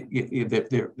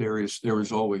 there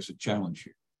is always a challenge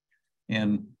here.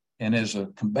 And as a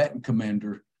combatant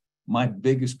commander, my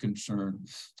biggest concern,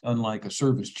 unlike a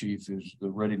service chief, is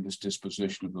the readiness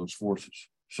disposition of those forces.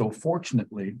 So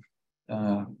fortunately,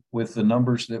 with the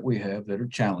numbers that we have that are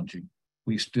challenging,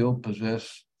 we still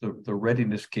possess the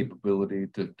readiness capability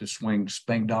to swing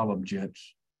Spangdahlem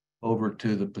jets over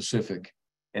to the Pacific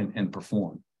and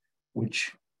perform,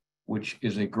 which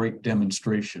is a great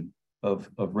demonstration of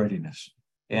readiness.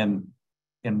 And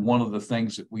one of the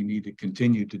things that we need to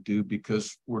continue to do,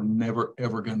 because we're never,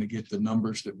 ever going to get the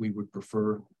numbers that we would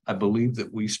prefer, I believe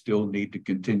that we still need to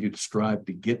continue to strive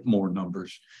to get more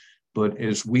numbers. But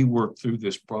as we work through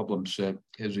this problem set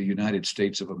as a United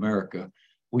States of America,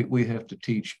 we have to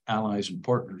teach allies and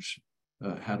partners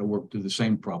how to work through the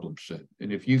same problem set.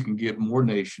 And if you can get more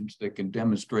nations that can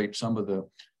demonstrate some of the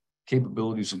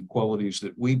capabilities and qualities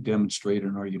that we demonstrate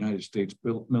in our United States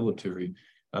military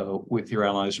with your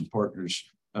allies and partners,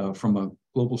 from a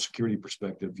global security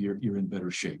perspective, you're in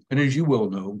better shape. And as you well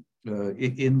know,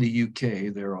 in the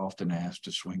UK, they're often asked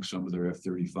to swing some of their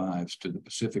F-35s to the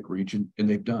Pacific region, and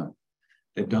they've done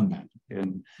that.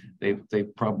 And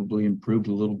they've probably improved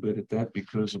a little bit at that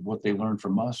because of what they learned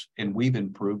from us. And we've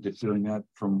improved at doing that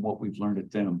from what we've learned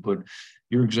at them. But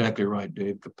you're exactly right,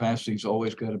 Dave. Capacity's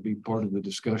always got to be part of the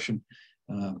discussion.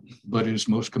 But as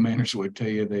most commanders would tell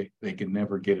you, they can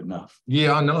never get enough.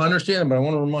 Yeah, no, I understand. But I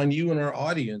want to remind you and our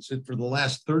audience that for the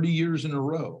last 30 years in a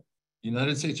row, the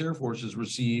United States Air Force has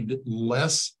received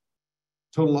less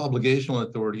total obligational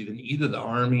authority than either the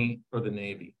Army or the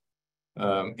Navy.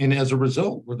 And as a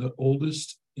result, we're the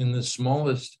oldest and the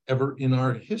smallest ever in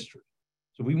our history.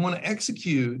 So we want to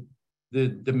execute the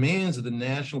demands of the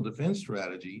National Defense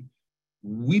Strategy.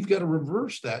 We've got to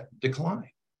reverse that decline.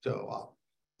 So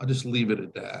I'll just leave it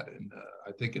at that. And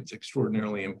I think it's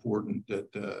extraordinarily important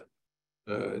that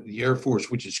the Air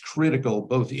Force, which is critical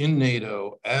both in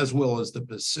NATO as well as the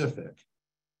Pacific,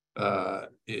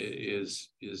 is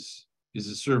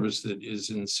a service that is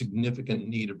in significant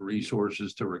need of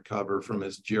resources to recover from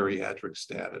its geriatric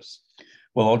status.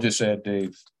 Well, I'll just add,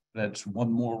 Dave, that's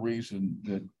one more reason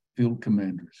that field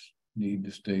commanders need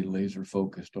to stay laser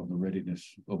focused on the readiness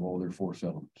of all their force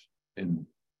elements. And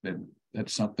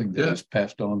that's something that is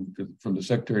passed on from the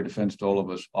Secretary of Defense to all of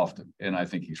us often. And I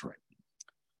think he's right.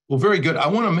 Well, very good. I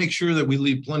want to make sure that we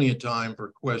leave plenty of time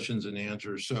for questions and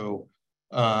answers. So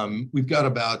we've got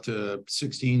about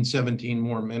 16, 17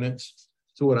 more minutes.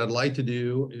 So what I'd like to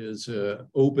do is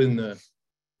open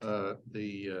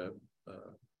the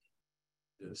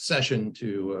session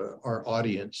to our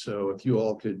audience. So if you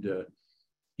all could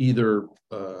either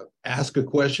ask a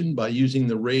question by using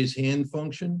the raise hand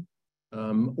function,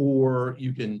 or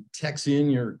you can text in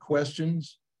your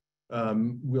questions.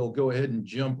 We'll go ahead and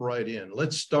jump right in.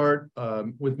 Let's start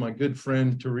with my good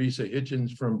friend, Teresa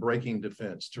Hitchens from Breaking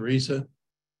Defense. Teresa.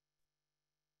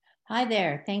 Hi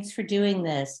there. Thanks for doing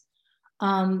this.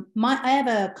 I have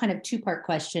a kind of two-part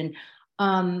question.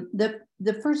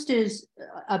 The first is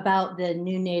about the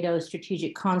new NATO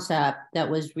strategic concept that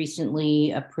was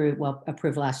recently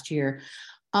approved last year.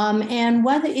 And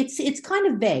whether it's kind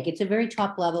of vague. It's a very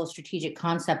top level strategic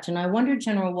concept. And I wonder,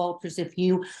 General Wolters, if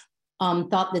you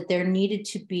thought that there needed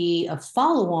to be a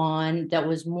follow-on that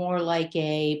was more like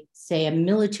a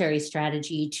military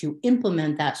strategy to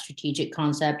implement that strategic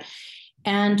concept,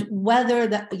 and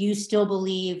whether you still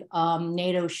believe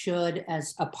NATO should,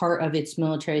 as a part of its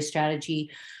military strategy,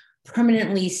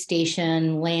 permanently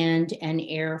station land and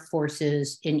air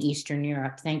forces in Eastern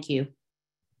Europe. Thank you.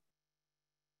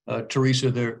 Teresa,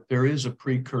 there is a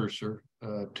precursor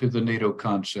to the NATO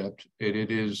concept. It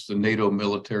is the NATO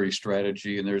military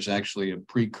strategy, and there's actually a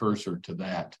precursor to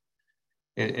that.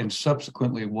 And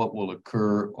subsequently, what will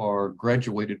occur are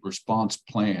graduated response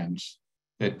plans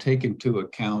that take into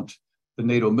account the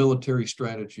NATO military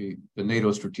strategy, the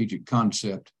NATO strategic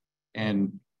concept,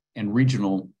 and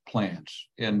regional plans.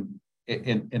 And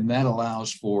that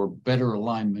allows for better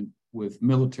alignment with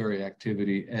military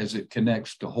activity as it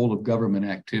connects to whole of government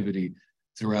activity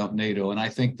throughout NATO. And I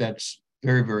think that's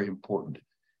very, very important.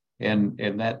 And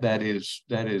that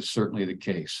is certainly the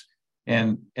case.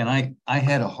 And I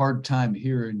had a hard time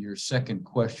hearing your second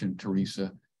question,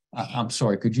 Teresa. I'm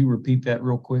sorry, could you repeat that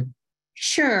real quick?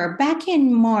 Sure. Back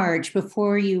in March,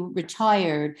 before you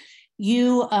retired,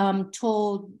 You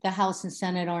told the House and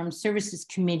Senate Armed Services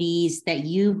Committees that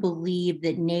you believe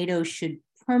that NATO should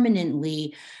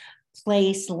permanently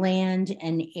place land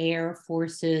and air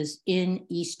forces in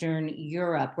Eastern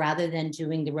Europe rather than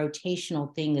doing the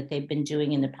rotational thing that they've been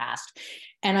doing in the past.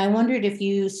 And I wondered if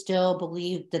you still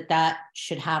believe that that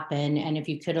should happen, and if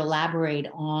you could elaborate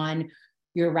on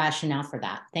your rationale for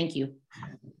that. Thank you.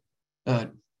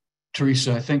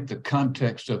 Teresa, I think the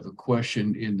context of the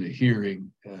question in the hearing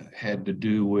had to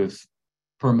do with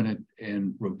permanent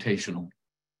and rotational.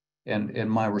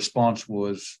 And my response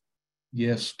was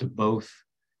yes to both.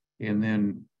 And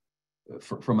then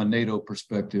from a NATO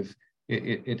perspective,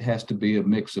 it has to be a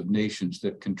mix of nations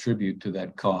that contribute to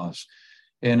that cause.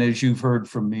 And as you've heard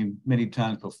from me many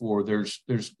times before,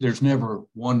 there's never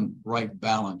one right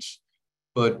balance.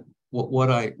 But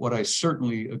what I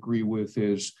certainly agree with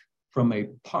is, from a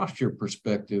posture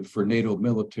perspective for NATO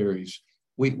militaries,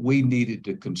 we needed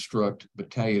to construct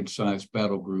battalion-sized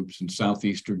battle groups in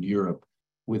Southeastern Europe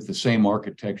with the same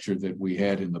architecture that we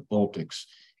had in the Baltics.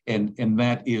 And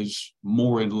that is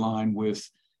more in line with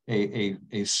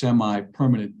a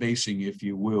semi-permanent basing, if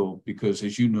you will, because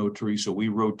as you know, Teresa, we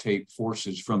rotate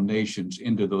forces from nations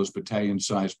into those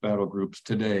battalion-sized battle groups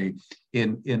today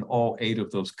in all 8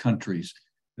 of those countries.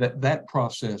 That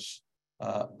process,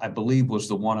 I believe, was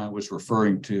the one I was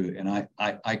referring to, and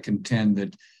I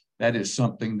contend that is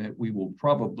something that we will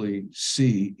probably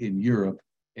see in Europe,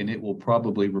 and it will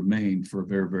probably remain for a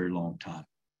very, very long time.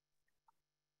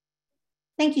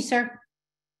 Thank you, sir.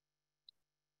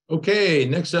 Okay,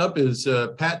 next up is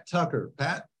Pat Tucker.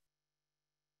 Pat?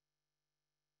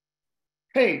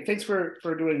 Hey, thanks for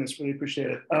doing this. Really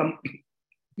appreciate it.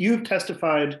 You've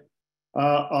testified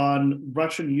on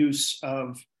Russian use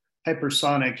of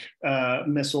hypersonic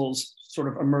missiles sort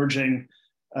of emerging,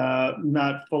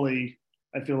 not fully,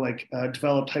 I feel like,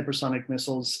 developed hypersonic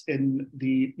missiles in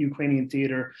the Ukrainian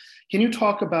theater. Can you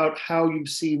talk about how you've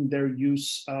seen their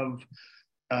use of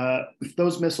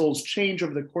those missiles change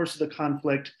over the course of the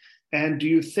conflict? And do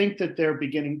you think that they're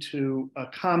beginning to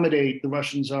accommodate, the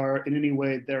Russians are in any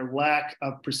way, their lack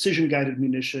of precision-guided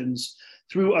munitions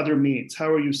through other means? How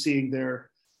are you seeing their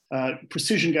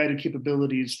precision-guided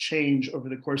capabilities change over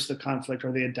the course of the conflict?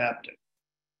 Are they adapting?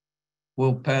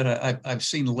 Well, Pat, I've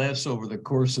seen less over the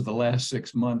course of the last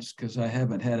 6 months because I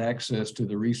haven't had access to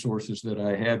the resources that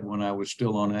I had when I was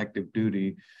still on active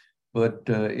duty. But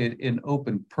in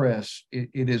open press, it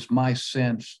is my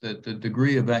sense that the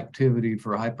degree of activity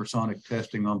for hypersonic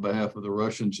testing on behalf of the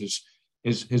Russians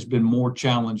has been more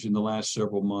challenged in the last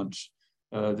several months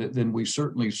than we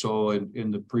certainly saw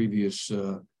in the previous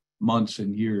months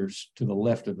and years to the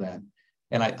left of that.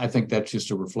 And I think that's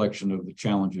just a reflection of the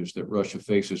challenges that Russia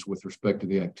faces with respect to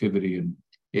the activity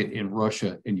in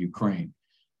Russia and Ukraine.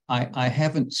 I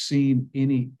haven't seen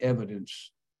any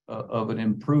evidence of an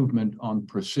improvement on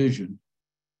precision,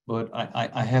 but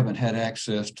I haven't had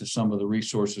access to some of the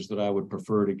resources that I would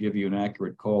prefer to give you an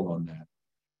accurate call on that.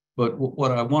 But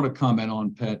what I want to comment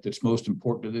on, Pat, that's most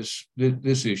important to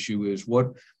this issue is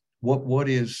what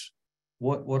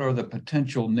are the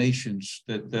potential nations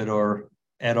that are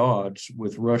at odds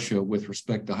with Russia with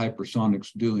respect to hypersonics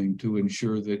doing to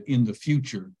ensure that in the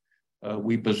future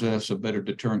we possess a better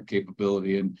deterrent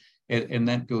capability. And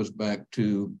that goes back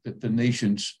to the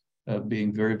nations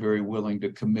being very, very willing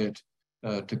to commit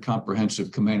to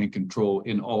comprehensive command and control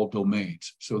in all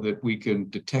domains so that we can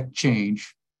detect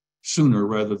change sooner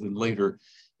rather than later,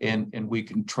 and we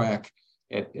can track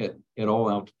at all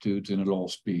altitudes and at all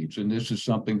speeds. And this is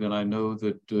something that I know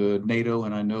that NATO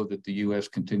and I know that the US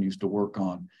continues to work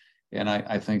on. And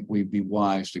I think we'd be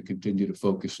wise to continue to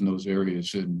focus in those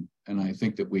areas, and I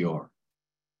think that we are.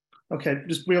 Okay,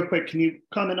 just real quick, can you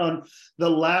comment on the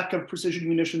lack of precision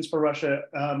munitions for Russia?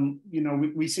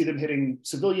 We see them hitting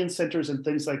civilian centers and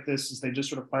things like this as they just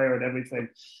sort of fire at everything.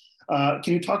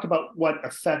 Can you talk about what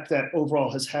effect that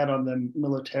overall has had on them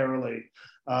militarily?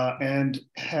 And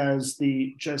has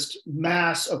the just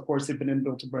mass, of course, they've been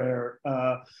inbuilt to bear,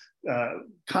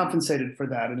 compensated for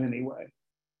that in any way?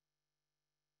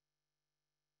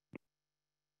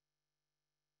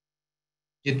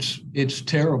 It's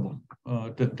terrible.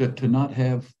 To not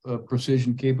have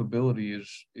precision capability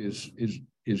is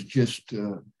just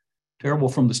terrible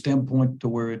from the standpoint to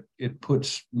where it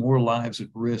puts more lives at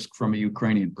risk from a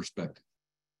Ukrainian perspective,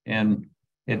 and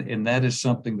that is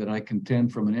something that I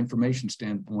contend from an information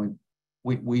standpoint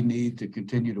we need to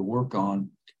continue to work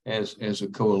on as a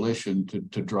coalition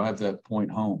to drive that point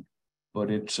home.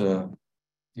 But it's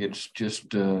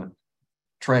just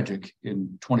tragic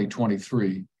in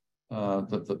 2023.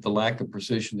 The lack of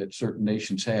precision that certain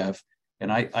nations have,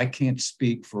 And I can't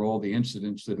speak for all the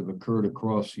incidents that have occurred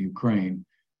across Ukraine,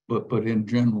 but in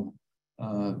general,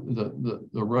 the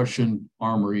Russian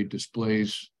armory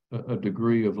displays a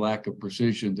degree of lack of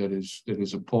precision that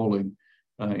is appalling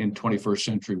in 21st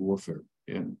century warfare.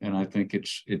 And I think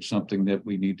it's something that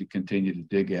we need to continue to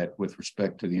dig at with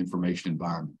respect to the information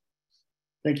environment.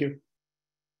 Thank you.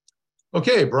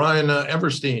 Okay, Brian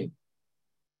Everstein.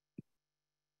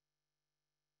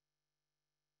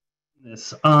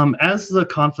 As the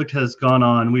conflict has gone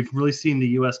on, we've really seen the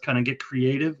U.S. kind of get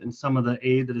creative in some of the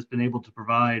aid that has been able to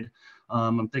provide.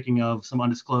 I'm thinking of some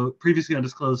previously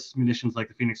undisclosed munitions like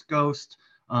the Phoenix Ghost,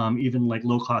 even like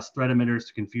low-cost threat emitters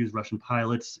to confuse Russian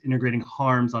pilots, integrating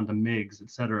HARMs onto MiGs,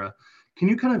 etc. Can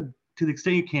you kind of, to the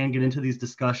extent you can, get into these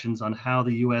discussions on how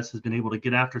the U.S. has been able to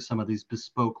get after some of these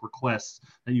bespoke requests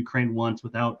that Ukraine wants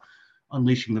without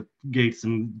unleashing the gates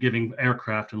and giving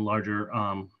aircraft and larger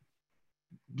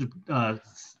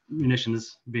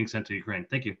munitions being sent to Ukraine?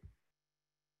 Thank you.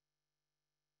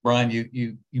 Brian,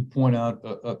 you point out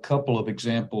a couple of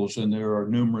examples, and there are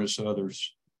numerous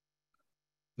others.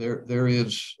 There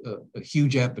is a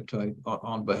huge appetite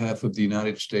on behalf of the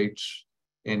United States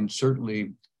and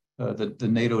certainly the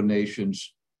NATO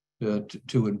nations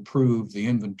to improve the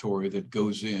inventory that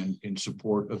goes in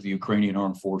support of the Ukrainian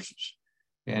armed forces.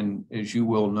 And as you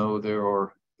well know, there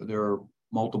are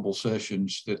multiple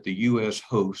sessions that the U.S.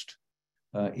 host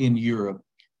in Europe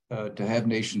to have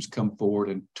nations come forward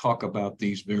and talk about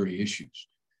these very issues.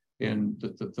 And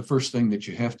the first thing that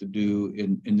you have to do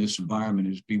in this environment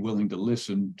is be willing to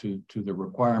listen to the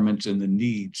requirements and the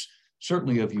needs,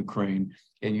 certainly of Ukraine,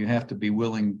 and you have to be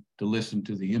willing to listen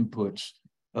to the inputs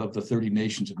of the 30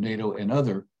 nations of NATO and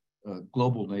other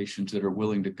global nations that are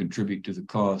willing to contribute to the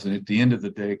cause. And at the end of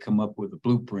the day, come up with a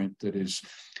blueprint that is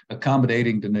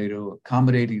accommodating to NATO,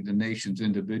 accommodating the nations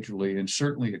individually, and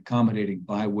certainly accommodating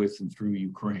by, with, and through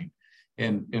Ukraine.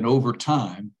 And over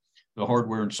time, the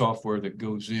hardware and software that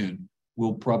goes in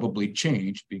will probably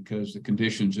change because the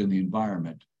conditions in the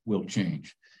environment will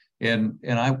change. And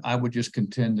I would just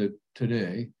contend that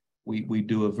today, we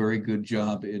do a very good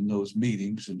job in those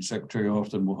meetings, and Secretary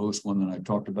Austin will host one that I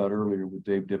talked about earlier with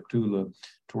Dave Deptula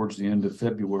towards the end of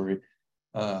February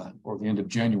or the end of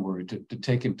January to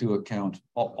take into account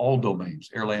all domains,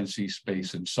 air, land, sea,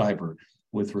 space, and cyber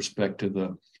with respect to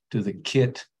the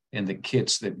kit and the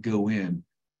kits that go in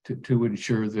to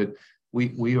ensure that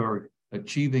we are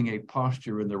achieving a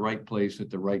posture in the right place at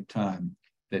the right time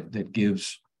that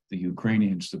gives the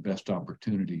Ukrainians the best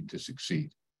opportunity to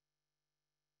succeed.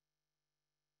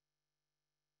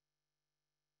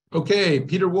 Okay,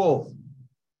 Peter Wolf.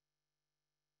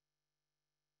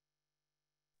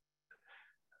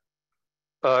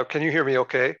 Can you hear me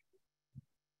okay?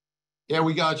 Yeah,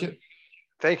 we got you.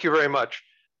 Thank you very much.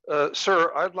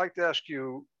 Sir, I'd like to ask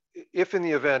you, if in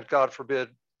the event, God forbid,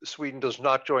 Sweden does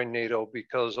not join NATO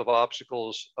because of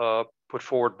obstacles put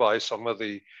forward by some of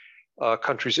the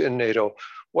countries in NATO,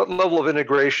 what level of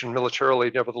integration militarily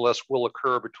nevertheless will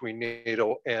occur between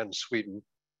NATO and Sweden?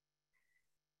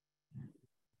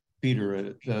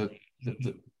 Peter, the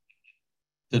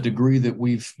degree that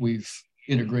we've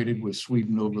integrated with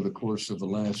Sweden over the course of the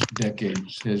last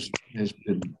decades has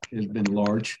been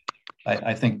large.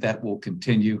 I think that will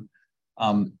continue.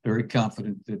 I'm very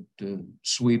confident that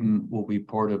Sweden will be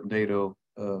part of NATO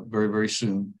very, very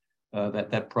soon.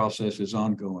 That process is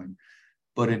ongoing.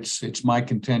 But it's my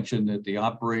contention that the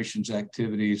operations,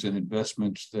 activities, and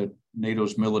investments that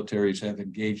NATO's militaries have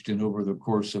engaged in over the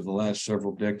course of the last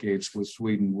several decades with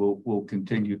Sweden will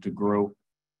continue to grow.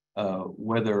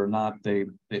 Whether or not they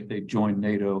join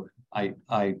NATO, I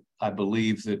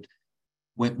believe that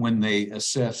when they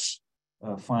assess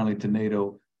finally to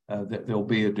NATO, that there'll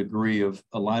be a degree of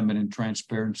alignment and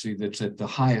transparency that's at the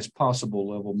highest possible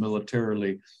level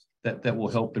militarily that will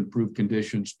help improve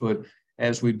conditions. But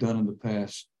as we've done in the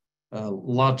past,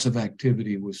 lots of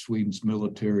activity with Sweden's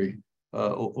military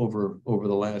over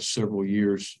the last several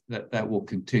years that will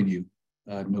continue,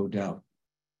 no doubt.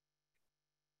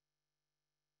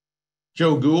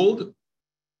 Joe Gould.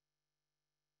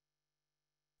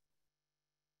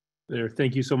 There,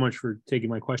 thank you so much for taking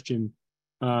my question.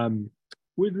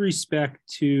 With respect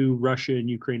to Russia and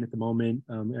Ukraine at the moment,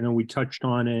 I know we touched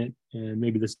on it, and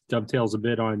maybe this dovetails a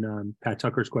bit on Pat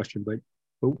Tucker's question, but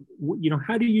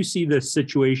how do you see the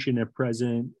situation at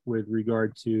present with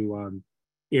regard to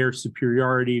air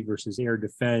superiority versus air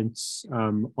defense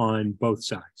on both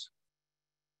sides?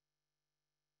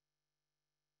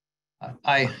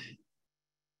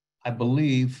 I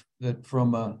believe that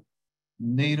from a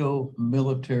NATO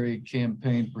military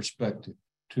campaign perspective,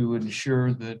 to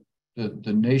ensure that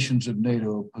the nations of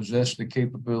NATO possess the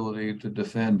capability to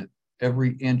defend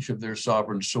every inch of their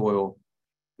sovereign soil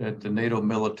that the NATO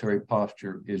military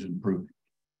posture is improving.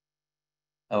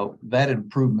 That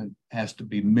improvement has to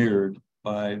be mirrored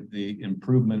by the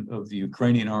improvement of the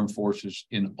Ukrainian armed forces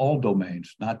in all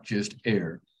domains, not just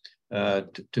air,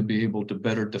 to be able to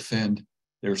better defend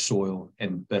their soil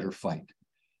and better fight.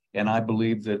 And I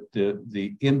believe that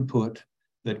the input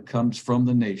that comes from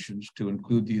the nations, to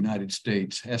include the United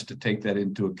States, has to take that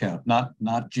into account,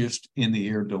 not just in the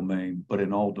air domain, but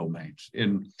in all domains.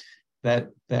 And that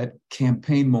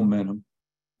campaign momentum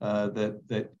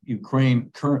that Ukraine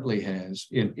currently has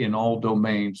in all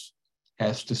domains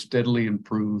has to steadily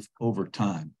improve over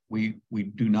time. We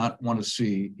do not want to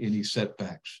see any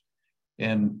setbacks.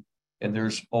 And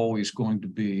there's always going to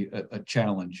be a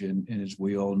challenge. And as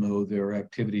we all know, there are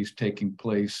activities taking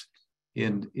place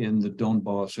in the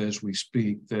Donbass as we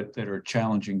speak that are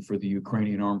challenging for the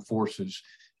Ukrainian armed forces.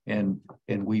 And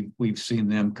we've seen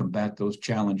them combat those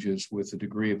challenges with a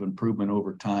degree of improvement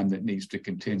over time that needs to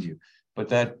continue. But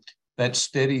that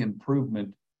steady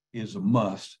improvement is a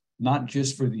must, not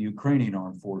just for the Ukrainian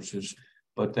armed forces,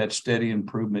 but that steady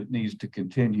improvement needs to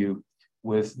continue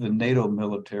with the NATO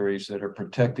militaries that are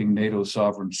protecting NATO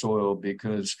sovereign soil,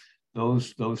 because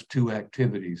those two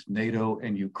activities, NATO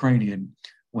and Ukrainian,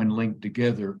 when linked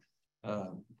together,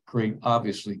 create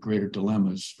obviously greater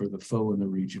dilemmas for the foe in the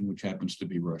region, which happens to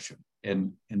be Russia.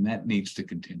 And that needs to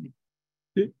continue.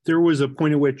 There was a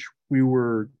point at which we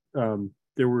were,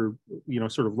 there were,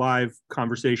 sort of live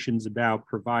conversations about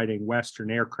providing Western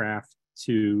aircraft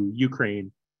to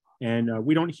Ukraine. And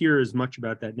we don't hear as much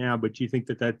about that now, but do you think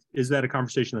that is that a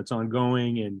conversation that's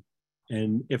ongoing?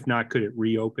 And if not, could it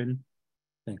reopen?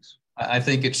 Thanks. I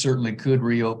think it certainly could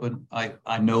reopen.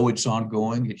 I know it's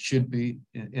ongoing. It should be.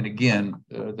 And again,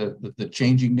 the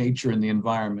changing nature in the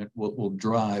environment will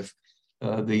drive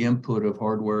the input of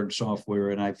hardware and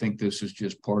software. And I think this is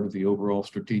just part of the overall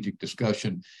strategic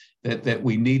discussion that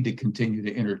we need to continue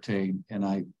to entertain. And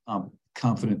I'm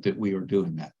confident that we are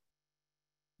doing that.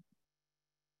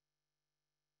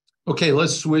 Okay,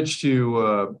 let's switch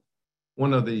to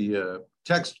one of the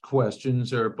text questions.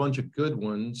 There are a bunch of good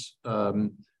ones.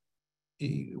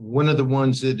 One of the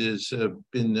ones that has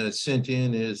been sent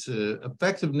in is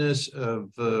effectiveness of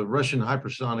Russian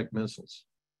hypersonic missiles.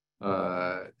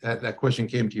 That question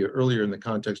came to you earlier in the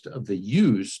context of the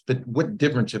use, but what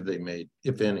difference have they made,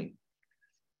 if any?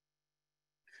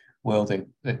 Well, they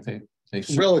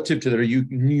relative to their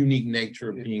unique nature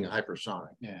of being hypersonic.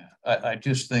 Yeah, I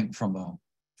just think from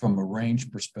a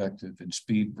range perspective and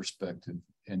speed perspective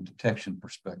and detection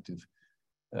perspective,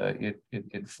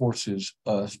 it forces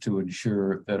us to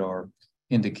ensure that our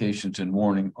indications and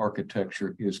warning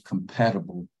architecture is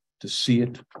compatible to see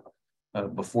it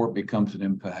before it becomes an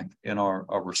impact. And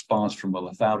our response from a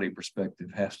lethality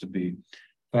perspective has to be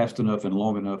fast enough and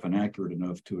long enough and accurate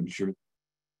enough to ensure.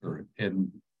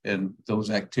 And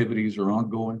those activities are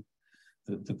ongoing.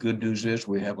 The good news is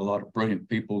we have a lot of brilliant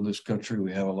people in this country.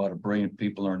 We have a lot of brilliant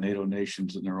people in our NATO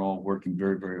nations, and they're all working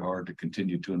very, very hard to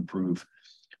continue to improve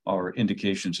our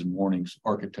indications and warnings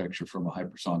architecture from a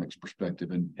hypersonics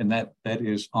perspective. And that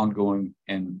is ongoing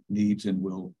and needs and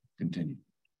will continue.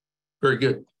 Very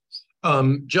good.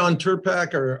 John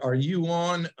Turpak, are you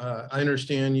on? I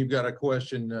understand you've got a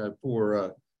question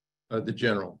for the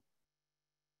general.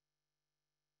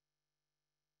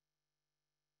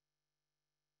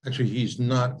 Actually, he's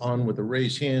not on with a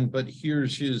raised hand, but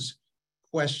here's his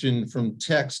question from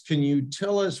text. Can you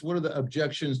tell us what are the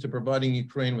objections to providing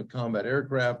Ukraine with combat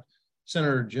aircraft?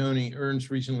 Senator Joni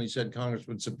Ernst recently said Congress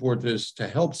would support this to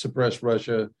help suppress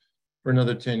Russia for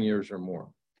another 10 years or more.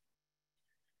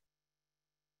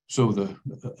 So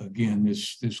again,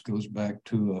 this goes back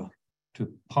to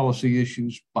policy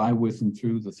issues by, with, and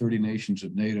through the 30 nations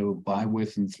of NATO, by,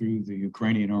 with, and through the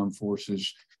Ukrainian armed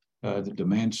forces, the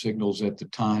demand signals at the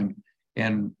time.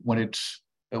 And when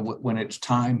it's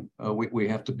time, we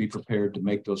have to be prepared to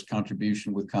make those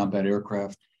contributions with combat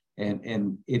aircraft.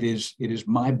 And it is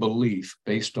my belief,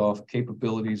 based off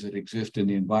capabilities that exist in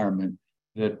the environment,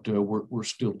 that we're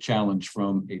still challenged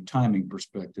from a timing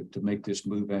perspective to make this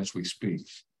move as we speak.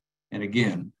 And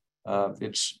again,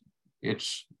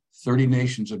 it's 30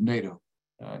 nations of NATO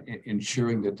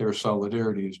ensuring that their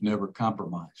solidarity is never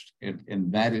compromised.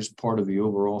 And that is part of the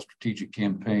overall strategic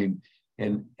campaign.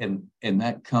 And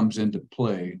that comes into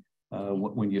play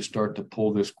when you start to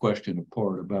pull this question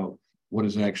apart about what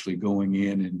is actually going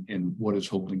in and what is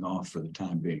holding off for the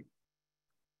time being.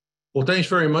 Well, thanks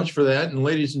very much for that. And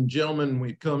ladies and gentlemen,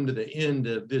 we've come to the end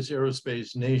of this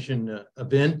Aerospace Nation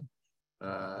event.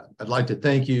 I'd like to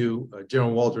thank you,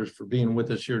 General Wolters, for being with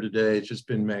us here today. It's just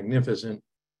been magnificent.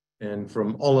 And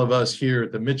from all of us here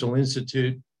at the Mitchell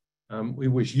Institute, We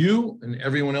wish you and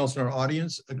everyone else in our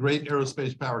audience a great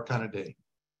aerospace power kind of day.